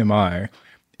no PMI,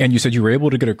 and you said you were able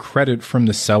to get a credit from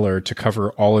the seller to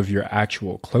cover all of your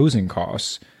actual closing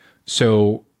costs.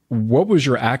 So what was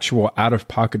your actual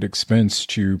out-of-pocket expense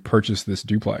to purchase this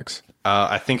duplex?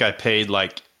 I think I paid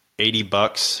like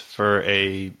 $80 for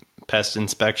a pest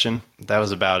inspection. That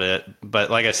was about it. But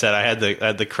like I said, I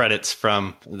had the credits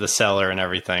from the seller and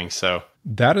everything. So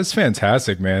that is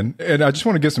fantastic, man. And I just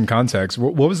want to give some context.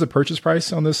 What was the purchase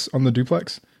price on the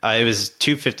duplex? It was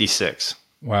 $256.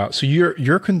 Wow. So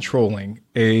you're controlling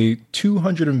a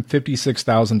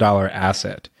 $256,000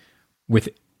 asset with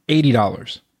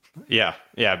 $80. Yeah,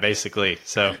 basically.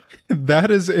 So that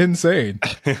is insane.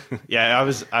 Yeah, I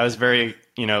was very,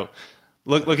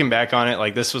 looking back on it,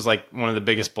 like this was like one of the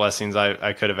biggest blessings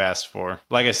I could have asked for.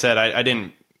 Like I said, I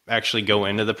didn't actually go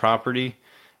into the property.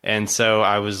 And so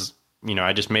I was,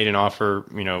 I just made an offer,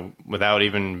 without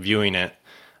even viewing it.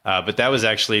 But that was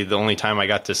actually the only time I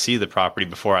got to see the property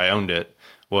before I owned it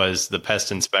was the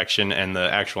pest inspection and the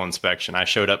actual inspection. I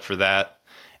showed up for that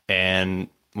and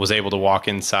was able to walk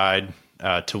inside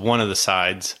to one of the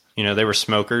sides. They were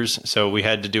smokers. So we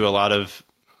had to do a lot of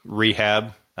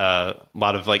rehab, a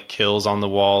lot of like kills on the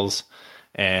walls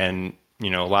and, a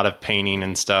lot of painting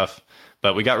and stuff.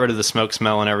 But we got rid of the smoke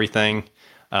smell and everything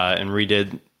and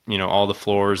redid, all the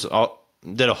floors,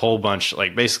 did a whole bunch,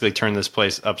 like basically turned this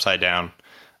place upside down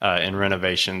in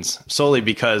renovations solely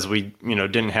because we,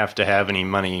 didn't have to have any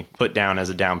money put down as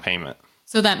a down payment.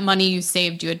 So that money you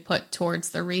saved, you had put towards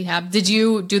the rehab. Did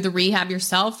you do the rehab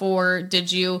yourself or did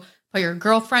you put your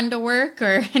girlfriend to work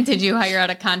or did you hire out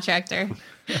a contractor?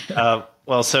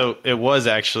 Well, so it was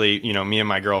actually, me and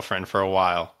my girlfriend for a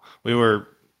while. We were,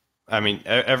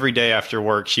 every day after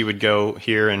work, she would go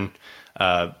here and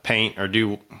paint or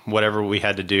do whatever we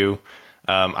had to do.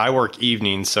 I work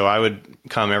evenings, so I would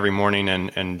come every morning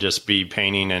and just be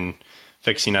painting and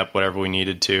fixing up whatever we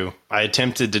needed to. I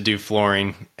attempted to do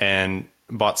flooring and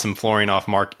bought some flooring off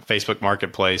Facebook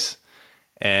Marketplace.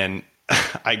 And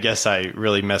I guess I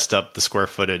really messed up the square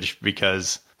footage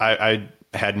because I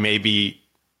had maybe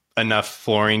enough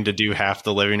flooring to do half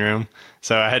the living room.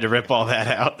 So I had to rip all that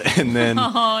out. And then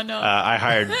I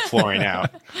hired flooring out.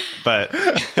 But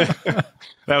that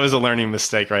was a learning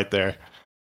mistake right there.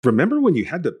 Remember when you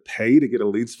had to pay to get a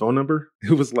lead's phone number?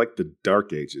 It was like the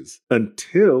dark ages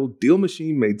until Deal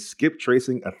Machine made skip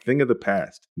tracing a thing of the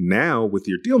past. Now, with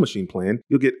your Deal Machine plan,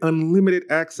 you'll get unlimited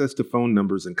access to phone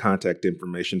numbers and contact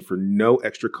information for no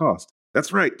extra cost.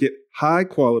 That's right, get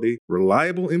high-quality,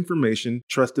 reliable information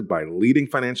trusted by leading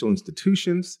financial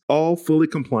institutions, all fully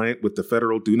compliant with the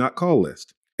federal Do Not Call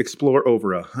list. Explore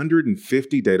over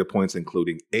 150 data points,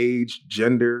 including age,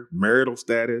 gender, marital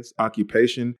status,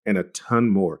 occupation, and a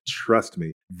ton more. Trust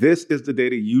me, this is the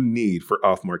data you need for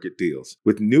off-market deals.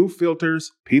 With new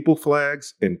filters, people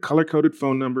flags, and color-coded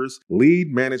phone numbers,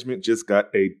 lead management just got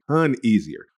a ton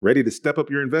easier. Ready to step up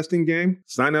your investing game?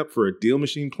 Sign up for a Deal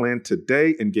Machine plan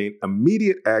today and gain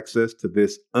immediate access to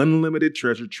this unlimited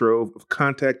treasure trove of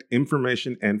contact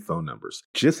information and phone numbers.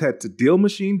 Just head to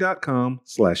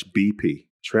DealMachine.com/BP.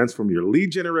 Transform your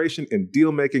lead generation and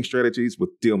deal-making strategies with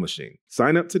Deal Machine.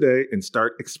 Sign up today and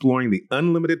start exploring the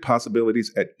unlimited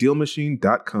possibilities at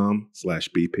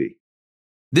DealMachine.com/BP.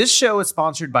 This show is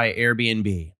sponsored by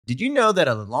Airbnb. Did you know that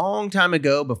a long time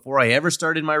ago, before I ever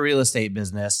started my real estate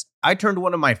business, I turned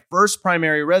one of my first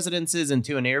primary residences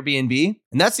into an Airbnb?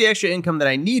 And that's the extra income that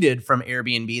I needed from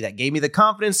Airbnb that gave me the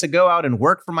confidence to go out and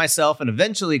work for myself and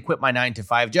eventually quit my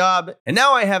 9-to-5 job. And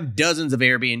now I have dozens of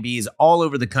Airbnbs all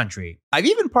over the country. I've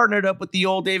even partnered up with the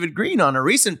old David Green on a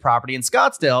recent property in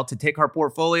Scottsdale to take our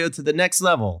portfolio to the next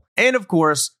level. And of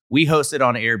course, we host it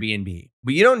on Airbnb.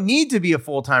 But you don't need to be a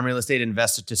full-time real estate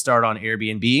investor to start on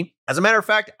Airbnb. As a matter of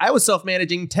fact, I was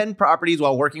self-managing 10 properties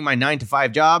while working my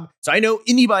 9-to-5 job, so I know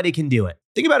anybody can do it.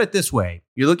 Think about it this way.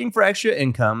 You're looking for extra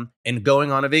income and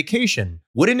going on a vacation.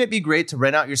 Wouldn't it be great to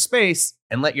rent out your space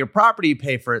and let your property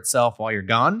pay for itself while you're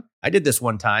gone? I did this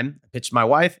one time. I pitched my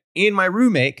wife and my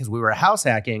roommate, because we were house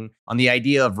hacking, on the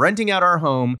idea of renting out our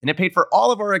home, and it paid for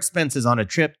all of our expenses on a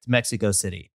trip to Mexico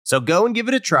City. So go and give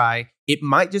it a try. It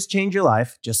might just change your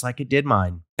life, just like it did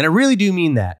mine. And I really do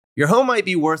mean that. Your home might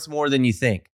be worth more than you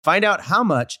think. Find out how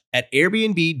much at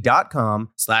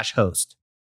airbnb.com/host.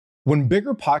 When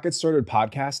Bigger Pockets started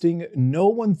podcasting, no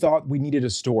one thought we needed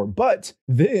a store, but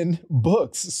then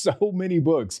books, so many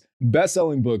books,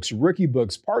 best-selling books, rookie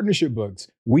books, partnership books.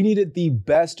 We needed the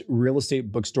best real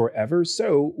estate bookstore ever,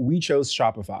 so we chose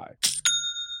Shopify.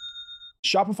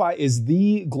 Shopify is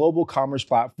the global commerce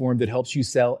platform that helps you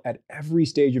sell at every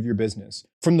stage of your business.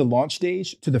 From the launch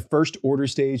stage to the first order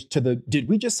stage to the did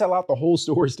we just sell out the whole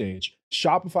store stage?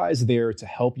 Shopify is there to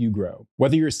help you grow.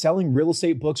 Whether you're selling real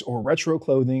estate books or retro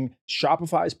clothing,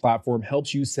 Shopify's platform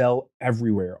helps you sell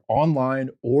everywhere, online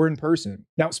or in person.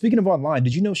 Now, speaking of online,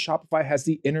 did you know Shopify has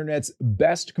the internet's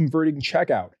best converting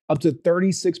checkout, up to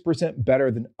 36%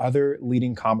 better than other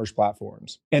leading commerce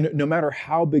platforms? And no matter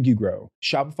how big you grow,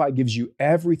 Shopify gives you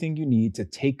everything you need to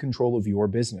take control of your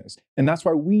business. And that's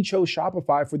why we chose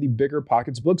Shopify for the Bigger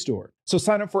Pockets bookstore. So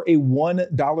sign up for a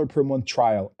 $1 per month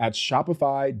trial at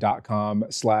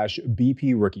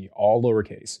shopify.com/BPRookie, all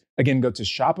lowercase. Again, go to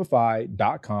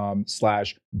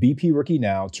shopify.com/BPRookie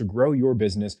now to grow your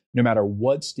business no matter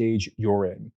what stage you're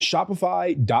in.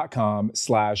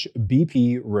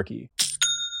 Shopify.com/BPRookie.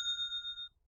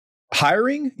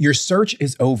 Hiring? Your search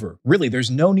is over. Really,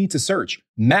 there's no need to search.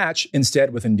 Match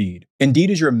instead with Indeed. Indeed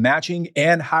is your matching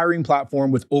and hiring platform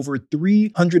with over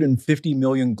 350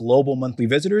 million global monthly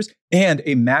visitors and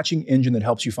a matching engine that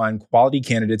helps you find quality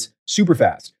candidates super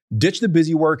fast. Ditch the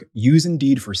busy work. Use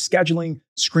Indeed for scheduling,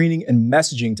 screening, and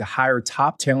messaging to hire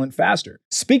top talent faster.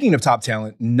 Speaking of top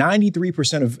talent,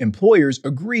 93% of employers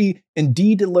agree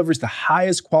Indeed delivers the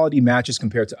highest quality matches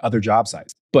compared to other job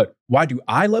sites. But why do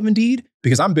I love Indeed?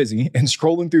 Because I'm busy and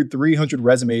scrolling through 300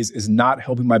 resumes is not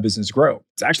helping my business grow.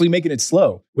 It's actually making it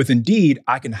slow. With Indeed,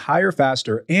 I can hire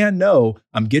faster and know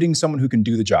I'm getting someone who can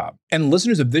do the job. And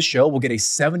listeners of this show will get a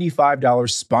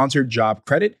 $75 sponsored job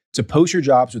credit to post your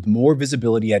jobs with more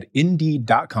visibility at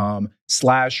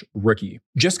Indeed.com/rookie.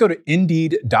 Just go to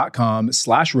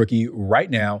Indeed.com/rookie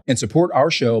right now and support our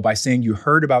show by saying you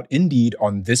heard about Indeed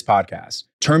on this podcast.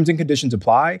 Terms and conditions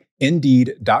apply.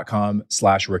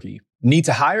 Indeed.com/rookie. Need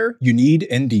to hire? You need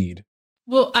Indeed.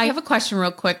 Well, I have a question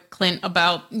real quick, Clint,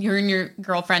 about you and your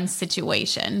girlfriend's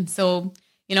situation. So,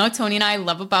 Tony and I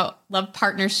love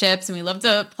partnerships, and we love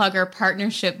to plug our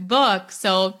partnership book.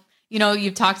 So,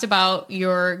 you've talked about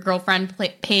your girlfriend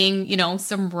paying,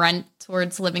 some rent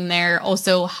towards living there,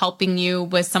 also helping you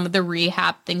with some of the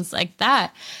rehab, things like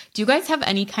that. Do you guys have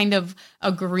any kind of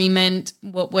agreement?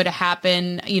 What would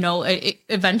happen?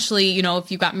 Eventually,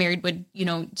 if you got married, would,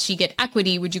 she get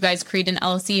equity? Would you guys create an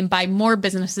LLC and buy more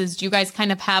businesses? Do you guys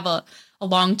kind of have a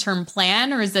long-term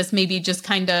plan, or is this maybe just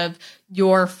kind of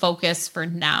your focus for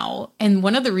now? And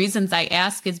one of the reasons I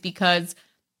ask is because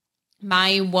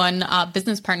my one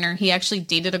business partner, he actually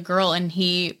dated a girl, and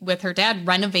he, with her dad,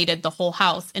 renovated the whole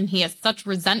house. And he has such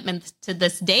resentment to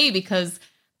this day because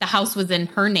the house was in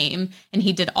her name, and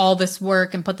he did all this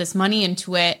work and put this money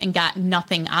into it and got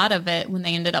nothing out of it when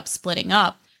they ended up splitting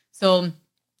up. So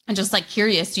I'm just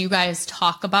curious, do you guys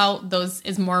talk about those,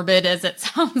 as morbid as it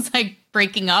sounds like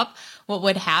breaking up, what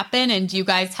would happen? And do you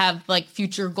guys have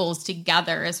future goals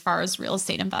together as far as real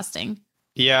estate investing?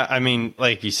 Yeah,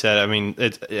 like you said,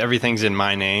 everything's in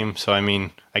my name. So, I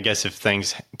guess if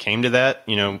things came to that,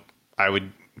 I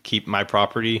would keep my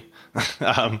property.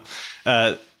 But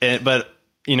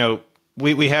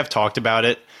we have talked about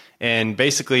it, and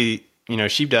basically,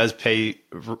 she does pay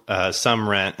some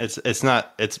rent.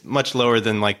 It's much lower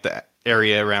than the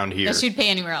area around here. Yeah, she'd pay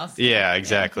anywhere else. Yeah,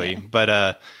 exactly. Yeah.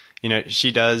 But,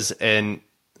 she does. And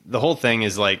the whole thing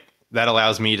is that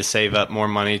allows me to save up more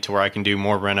money to where I can do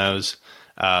more renos.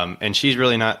 And she's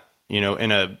really not,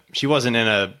 she wasn't in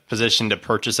a position to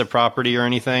purchase a property or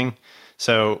anything.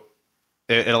 So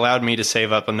it allowed me to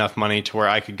save up enough money to where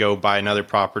I could go buy another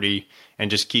property and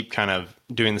just keep kind of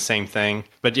doing the same thing.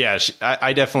 But yeah,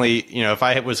 I definitely, if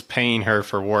I was paying her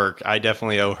for work, I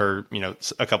definitely owe her,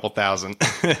 a couple thousand.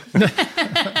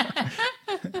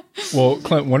 Well,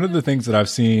 Clint, one of the things that I've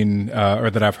seen or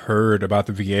that I've heard about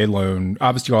the VA loan,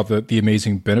 obviously all the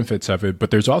amazing benefits of it,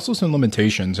 but there's also some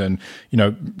limitations. And,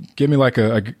 give me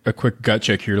a quick gut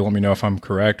check here to let me know if I'm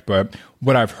correct. But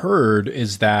what I've heard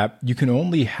is that you can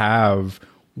only have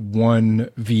one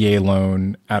VA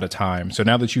loan at a time. So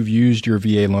now that you've used your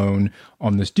VA loan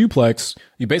on this duplex,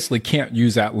 you basically can't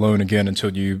use that loan again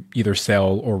until you either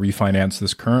sell or refinance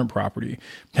this current property.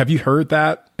 Have you heard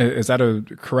that? Is that a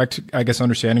correct, I guess,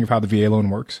 understanding of how the VA loan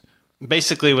works?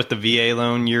 Basically, with the VA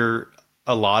loan, you're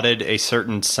allotted a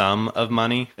certain sum of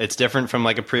money. It's different from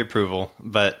like a pre-approval,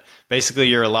 but basically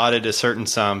you're allotted a certain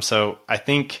sum. So I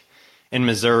think in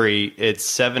Missouri, it's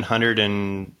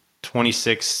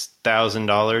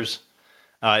 $726,000.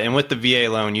 And with the VA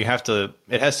loan,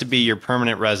 it has to be your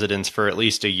permanent residence for at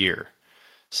least a year.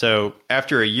 So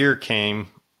after a year came,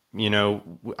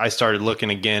 I started looking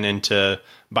again into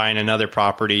buying another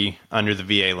property under the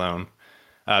VA loan.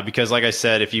 Because like I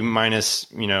said, if you minus,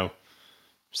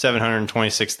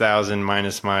 726,000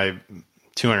 minus my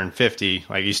 250,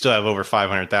 like you still have over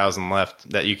 500,000 left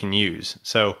that you can use.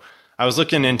 So I was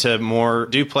looking into more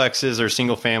duplexes or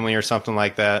single family or something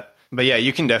like that. But yeah,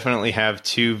 you can definitely have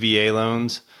two VA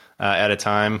loans at a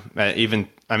time.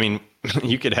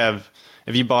 You could have,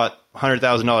 if you bought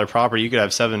 $100,000 property, you could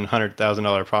have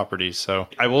 $700,000 properties. So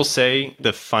I will say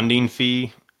the funding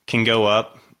fee can go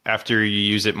up after you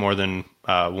use it more than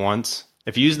once.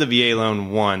 If you use the VA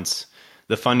loan once,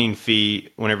 the funding fee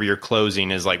whenever you're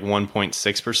closing is like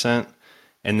 1.6%.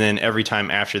 And then every time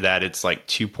after that, it's like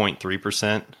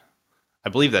 2.3%. I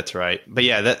believe that's right. But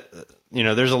yeah,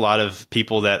 there's a lot of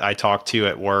people that I talk to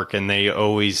at work, and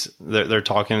they're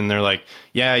talking and they're like,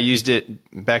 yeah, I used it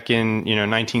back in,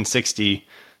 1960.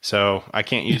 So I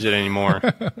can't use it anymore.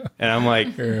 And I'm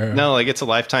like, no, like it's a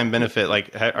lifetime benefit.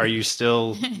 Like, are you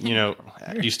still, do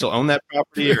you still own that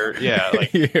property or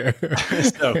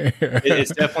so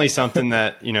it's definitely something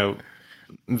that,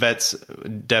 vets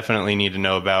definitely need to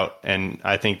know about. And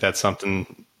I think that's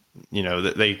something,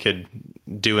 that they could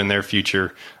do in their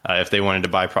future if they wanted to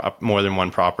buy more than one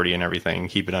property and everything,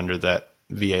 keep it under that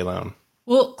VA loan.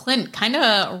 Well, Clint, kind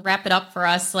of wrap it up for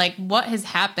us. Like, what has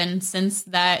happened since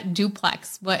that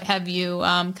duplex? What have you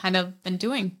kind of been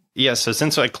doing? Yeah, so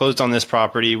since I closed on this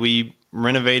property, we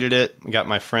renovated it. We got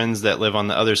my friends that live on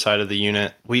the other side of the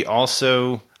unit. We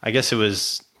also, I guess it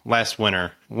was last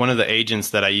winter, one of the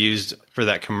agents that I used for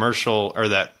that commercial or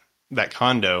that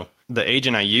condo, the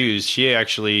agent I used, she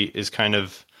actually is kind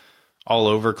of all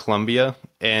over Columbia,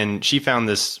 and she found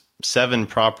this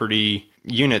 7-property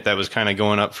unit that was kind of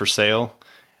going up for sale,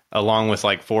 along with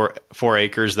like four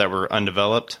acres that were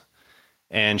undeveloped.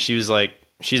 And she was like,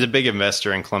 she's a big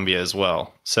investor in Columbia as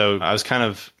well. So I was kind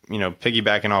of,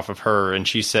 piggybacking off of her. And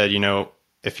she said,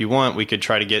 if you want, we could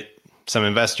try to get some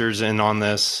investors in on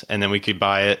this, and then we could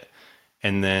buy it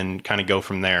and then kind of go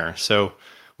from there. So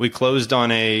we closed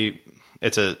on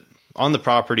on the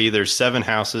property, there's 7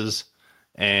 houses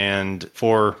and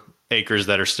 4 acres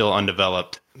that are still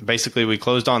undeveloped. Basically, we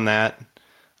closed on that.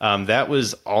 That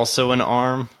was also an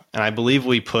ARM, and I believe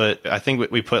we put like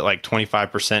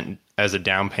 25% as a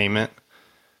down payment.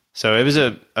 So it was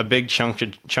a big chunk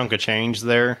of change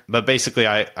there. But basically,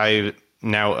 I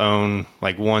now own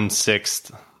like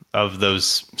 1/6 of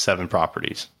those 7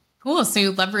 properties. Cool. So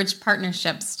you leverage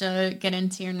partnerships to get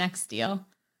into your next deal.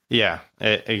 Yeah,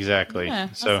 exactly. Yeah,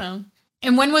 awesome.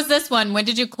 And when was this one? When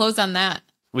did you close on that?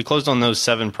 We closed on those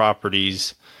 7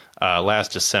 properties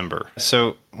last December.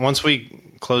 So once we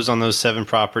closed on those 7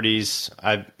 properties,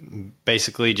 I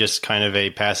basically just kind of a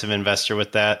passive investor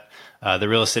with that. The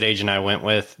real estate agent I went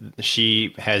with,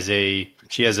 she has a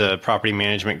property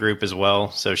management group as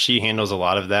well. So she handles a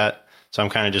lot of that. So I'm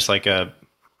kind of just like a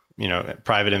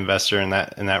private investor in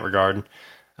that regard.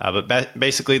 But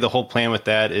basically the whole plan with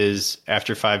that is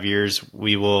after 5 years,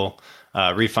 we will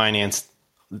refinance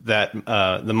that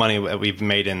the money that we've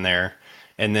made in there,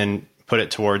 and then put it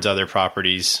towards other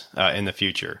properties in the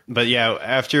future. But yeah,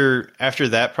 after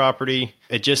that property,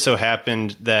 it just so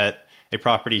happened that a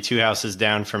property 2 houses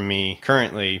down from me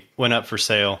currently went up for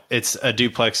sale. It's a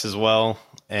duplex as well,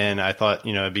 and I thought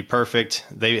it'd be perfect.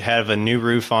 They have a new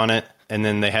roof on it, and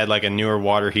then they had like a newer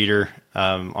water heater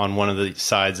on one of the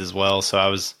sides as well. So I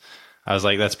was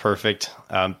like, that's perfect.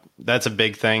 That's a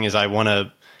big thing, is I want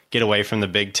to get away from the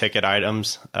big ticket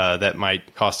items that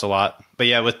might cost a lot. But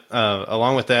yeah,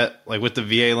 along with that, like with the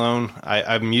VA loan,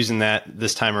 I'm using that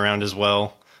this time around as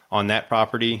well on that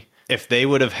property. If they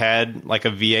would have had like a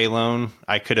VA loan,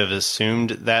 I could have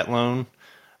assumed that loan,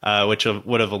 which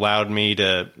would have allowed me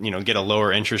to get a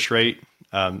lower interest rate.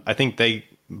 I think they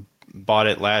bought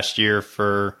it last year,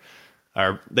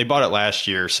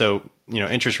 so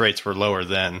interest rates were lower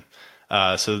then.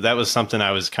 So that was something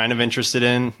I was kind of interested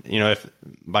in, if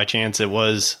by chance it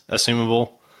was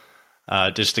assumable,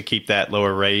 just to keep that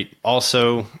lower rate.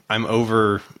 Also, I'm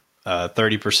over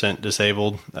 30%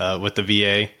 disabled with the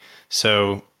VA.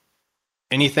 So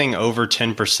anything over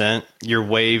 10%, you're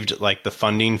waived like the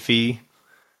funding fee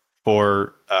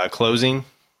for closing.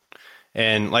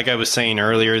 And like I was saying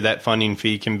earlier, that funding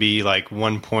fee can be like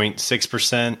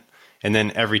 1.6%. And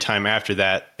then every time after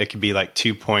that, it could be like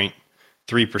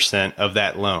 2.3% of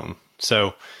that loan.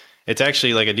 So it's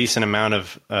actually like a decent amount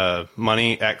of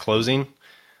money at closing.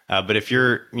 But if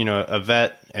you're, a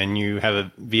vet and you have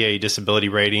a VA disability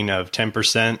rating of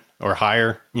 10% or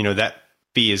higher, that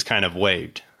fee is kind of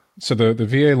waived. So the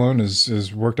VA loan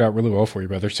is worked out really well for you,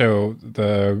 brother. So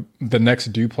the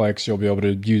next duplex, you'll be able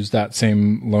to use that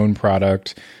same loan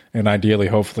product, and ideally,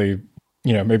 hopefully,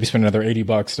 maybe spend another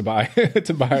 $80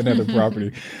 to buy another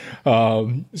property.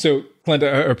 So Clint, I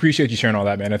appreciate you sharing all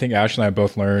that, man. I think Ash and I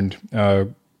both learned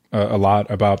a lot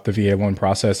about the VA loan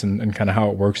process and kind of how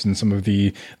it works and some of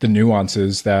the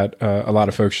nuances that a lot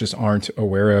of folks just aren't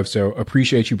aware of. So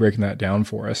appreciate you breaking that down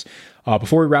for us.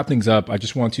 Before we wrap things up, I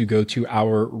just want to go to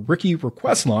our Ricky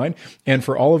request line. And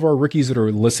for all of our Rickies that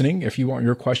are listening, if you want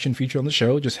your question featured on the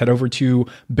show, just head over to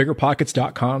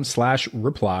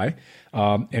biggerpockets.com/reply.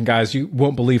 And guys, you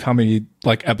won't believe how many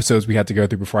episodes we had to go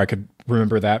through before I could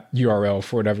remember that URL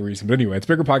for whatever reason. But anyway, it's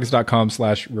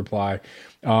biggerpockets.com/reply.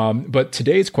 But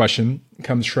today's question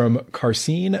comes from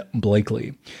Carsine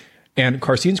Blakely. And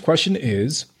Carsine's question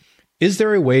is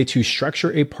there a way to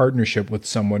structure a partnership with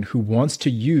someone who wants to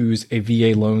use a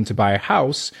VA loan to buy a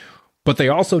house, but they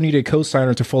also need a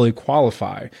co-signer to fully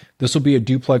qualify? This will be a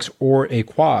duplex or a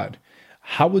quad.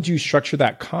 How would you structure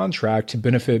that contract to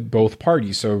benefit both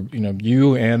parties? So,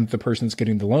 you and the person that's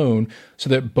getting the loan, so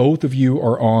that both of you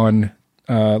are on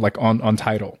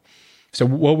title. So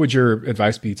what would your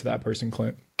advice be to that person,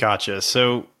 Clint? Gotcha.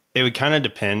 So it would kind of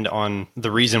depend on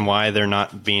the reason why they're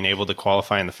not being able to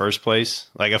qualify in the first place.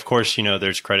 Like, of course,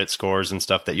 there's credit scores and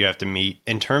stuff that you have to meet.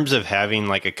 In terms of having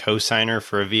like a co-signer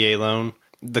for a VA loan,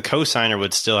 the co-signer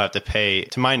would still have to pay,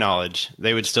 to my knowledge,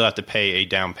 they would still have to pay a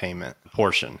down payment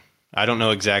portion. I don't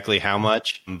know exactly how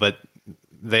much, but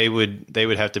they would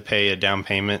have to pay a down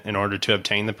payment in order to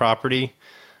obtain the property.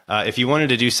 If you wanted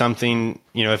to do something,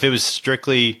 if it was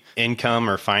strictly income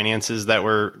or finances that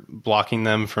were blocking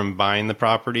them from buying the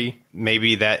property,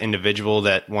 maybe that individual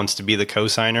that wants to be the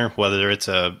co-signer, whether it's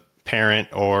a parent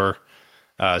or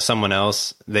someone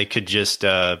else, they could just,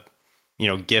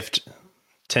 gift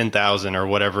 $10,000 or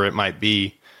whatever it might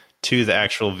be to the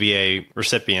actual VA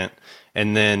recipient,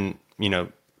 and then,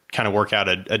 kind of work out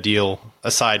a deal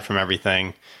aside from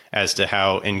everything as to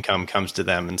how income comes to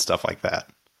them and stuff like that.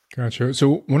 Gotcha.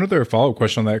 So one other follow-up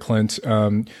question on that, Clint.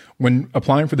 When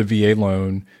applying for the VA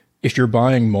loan, if you're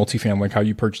buying multifamily, like how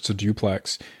you purchased a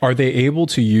duplex, are they able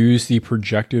to use the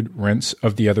projected rents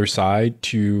of the other side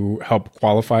to help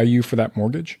qualify you for that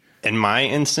mortgage? In my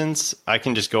instance, I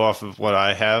can just go off of what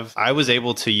I have. I was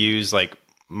able to use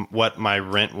what my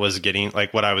rent was getting,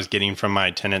 like what I was getting from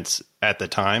my tenants at the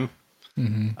time.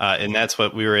 Mm-hmm. And that's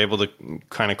what we were able to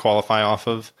kind of qualify off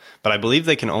of. But I believe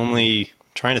they can only...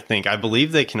 I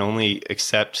believe they can only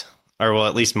accept, or well,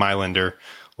 at least my lender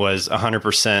was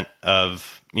 100%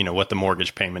 of, what the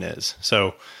mortgage payment is.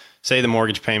 So say the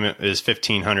mortgage payment is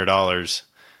 $1,500,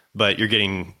 but you're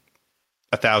getting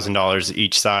 $1,000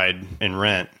 each side in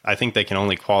rent. I think they can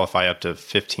only qualify up to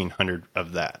 $1,500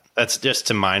 of that. That's just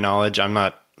to my knowledge. I'm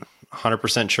not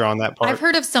 100% sure on that part. I've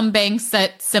heard of some banks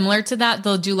that similar to that,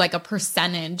 they'll do like a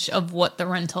percentage of what the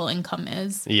rental income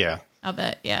is. Yeah. Of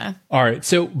it, yeah. All right.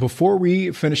 So before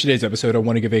we finish today's episode, I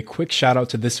want to give a quick shout out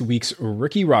to this week's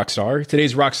Ricky Rockstar.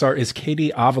 Today's Rockstar is Katie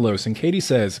Avalos. And Katie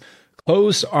says,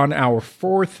 closed on our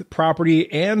fourth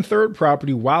property and third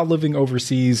property while living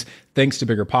overseas, thanks to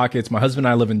Bigger Pockets. My husband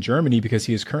and I live in Germany because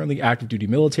he is currently active duty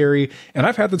military. And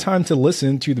I've had the time to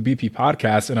listen to the BP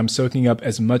podcast, and I'm soaking up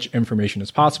as much information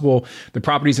as possible. The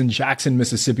property's in Jackson,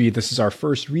 Mississippi. This is our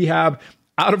first rehab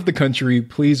out of the country.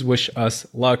 Please wish us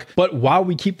luck. But while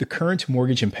we keep the current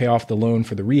mortgage and pay off the loan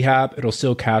for the rehab, it'll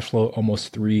still cash flow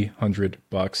almost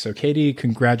 $300. So Katie,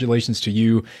 congratulations to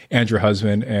you and your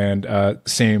husband, and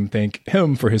thank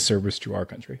him for his service to our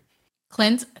country.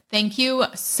 Clint, thank you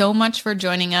so much for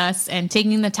joining us and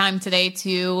taking the time today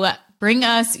to bring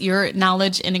us your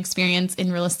knowledge and experience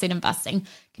in real estate investing.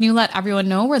 Can you let everyone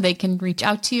know where they can reach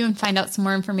out to you and find out some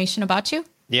more information about you?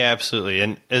 Yeah, absolutely.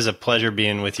 And it is a pleasure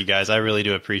being with you guys. I really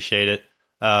do appreciate it.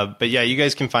 But yeah, you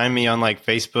guys can find me on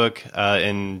Facebook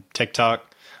and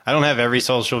TikTok. I don't have every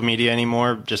social media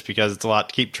anymore just because it's a lot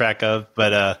to keep track of.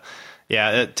 But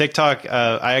TikTok,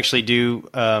 I actually do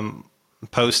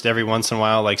post every once in a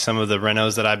while, like some of the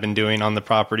renos that I've been doing on the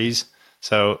properties.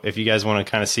 So if you guys want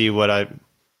to kind of see what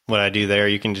I do there,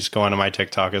 you can just go onto my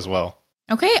TikTok as well.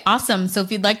 Okay, awesome. So if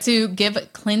you'd like to give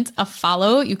Clint a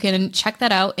follow, you can check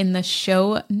that out in the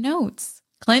show notes.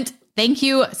 Clint, thank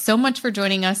you so much for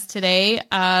joining us today.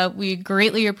 We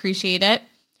greatly appreciate it.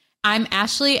 I'm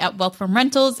Ashley at Wealth from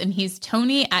Rentals, and he's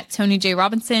Tony at Tony J.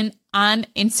 Robinson on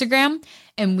Instagram.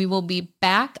 And we will be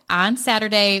back on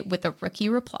Saturday with a rookie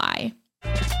reply.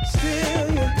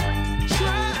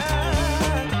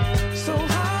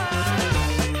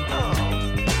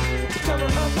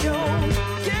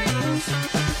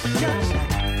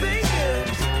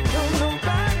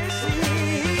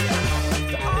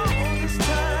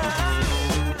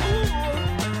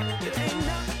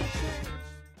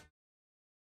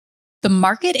 The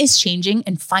market is changing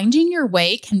and finding your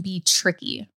way can be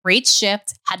tricky. Rates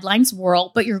shift, headlines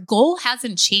whirl, but your goal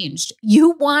hasn't changed.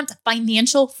 You want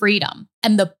financial freedom.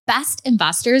 And the best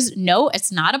investors know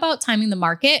it's not about timing the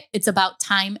market, it's about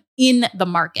time in the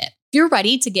market. If you're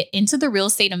ready to get into the real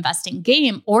estate investing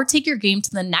game or take your game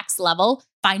to the next level,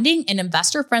 finding an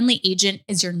investor-friendly agent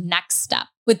is your next step.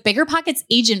 With BiggerPockets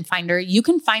Agent Finder, you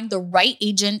can find the right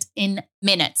agent in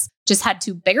minutes. Just head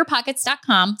to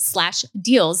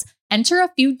biggerpockets.com/deals. Enter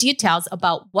a few details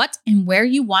about what and where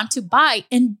you want to buy,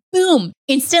 and boom,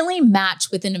 instantly match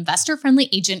with an investor-friendly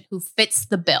agent who fits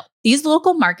the bill. These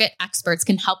local market experts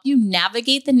can help you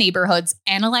navigate the neighborhoods,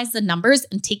 analyze the numbers,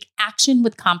 and take action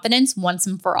with confidence once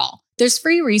and for all. There's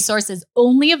free resources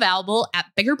only available at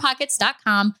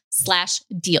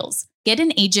biggerpockets.com/deals. Get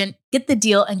an agent, get the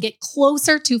deal, and get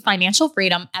closer to financial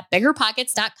freedom at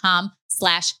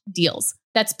biggerpockets.com/deals.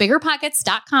 That's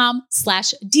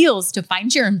biggerpockets.com/deals to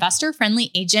find your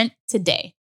investor-friendly agent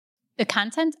today. The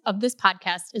content of this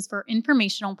podcast is for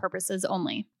informational purposes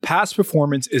only. Past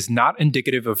performance is not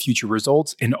indicative of future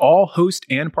results, and all host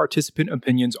and participant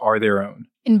opinions are their own.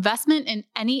 Investment in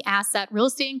any asset, real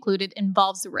estate included,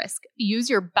 involves risk. Use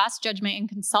your best judgment and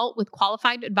consult with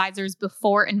qualified advisors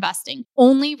before investing.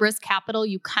 Only risk capital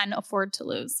you can afford to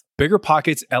lose.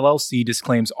 BiggerPockets LLC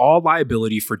disclaims all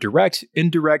liability for direct,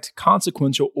 indirect,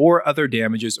 consequential, or other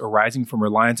damages arising from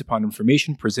reliance upon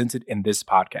information presented in this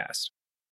podcast.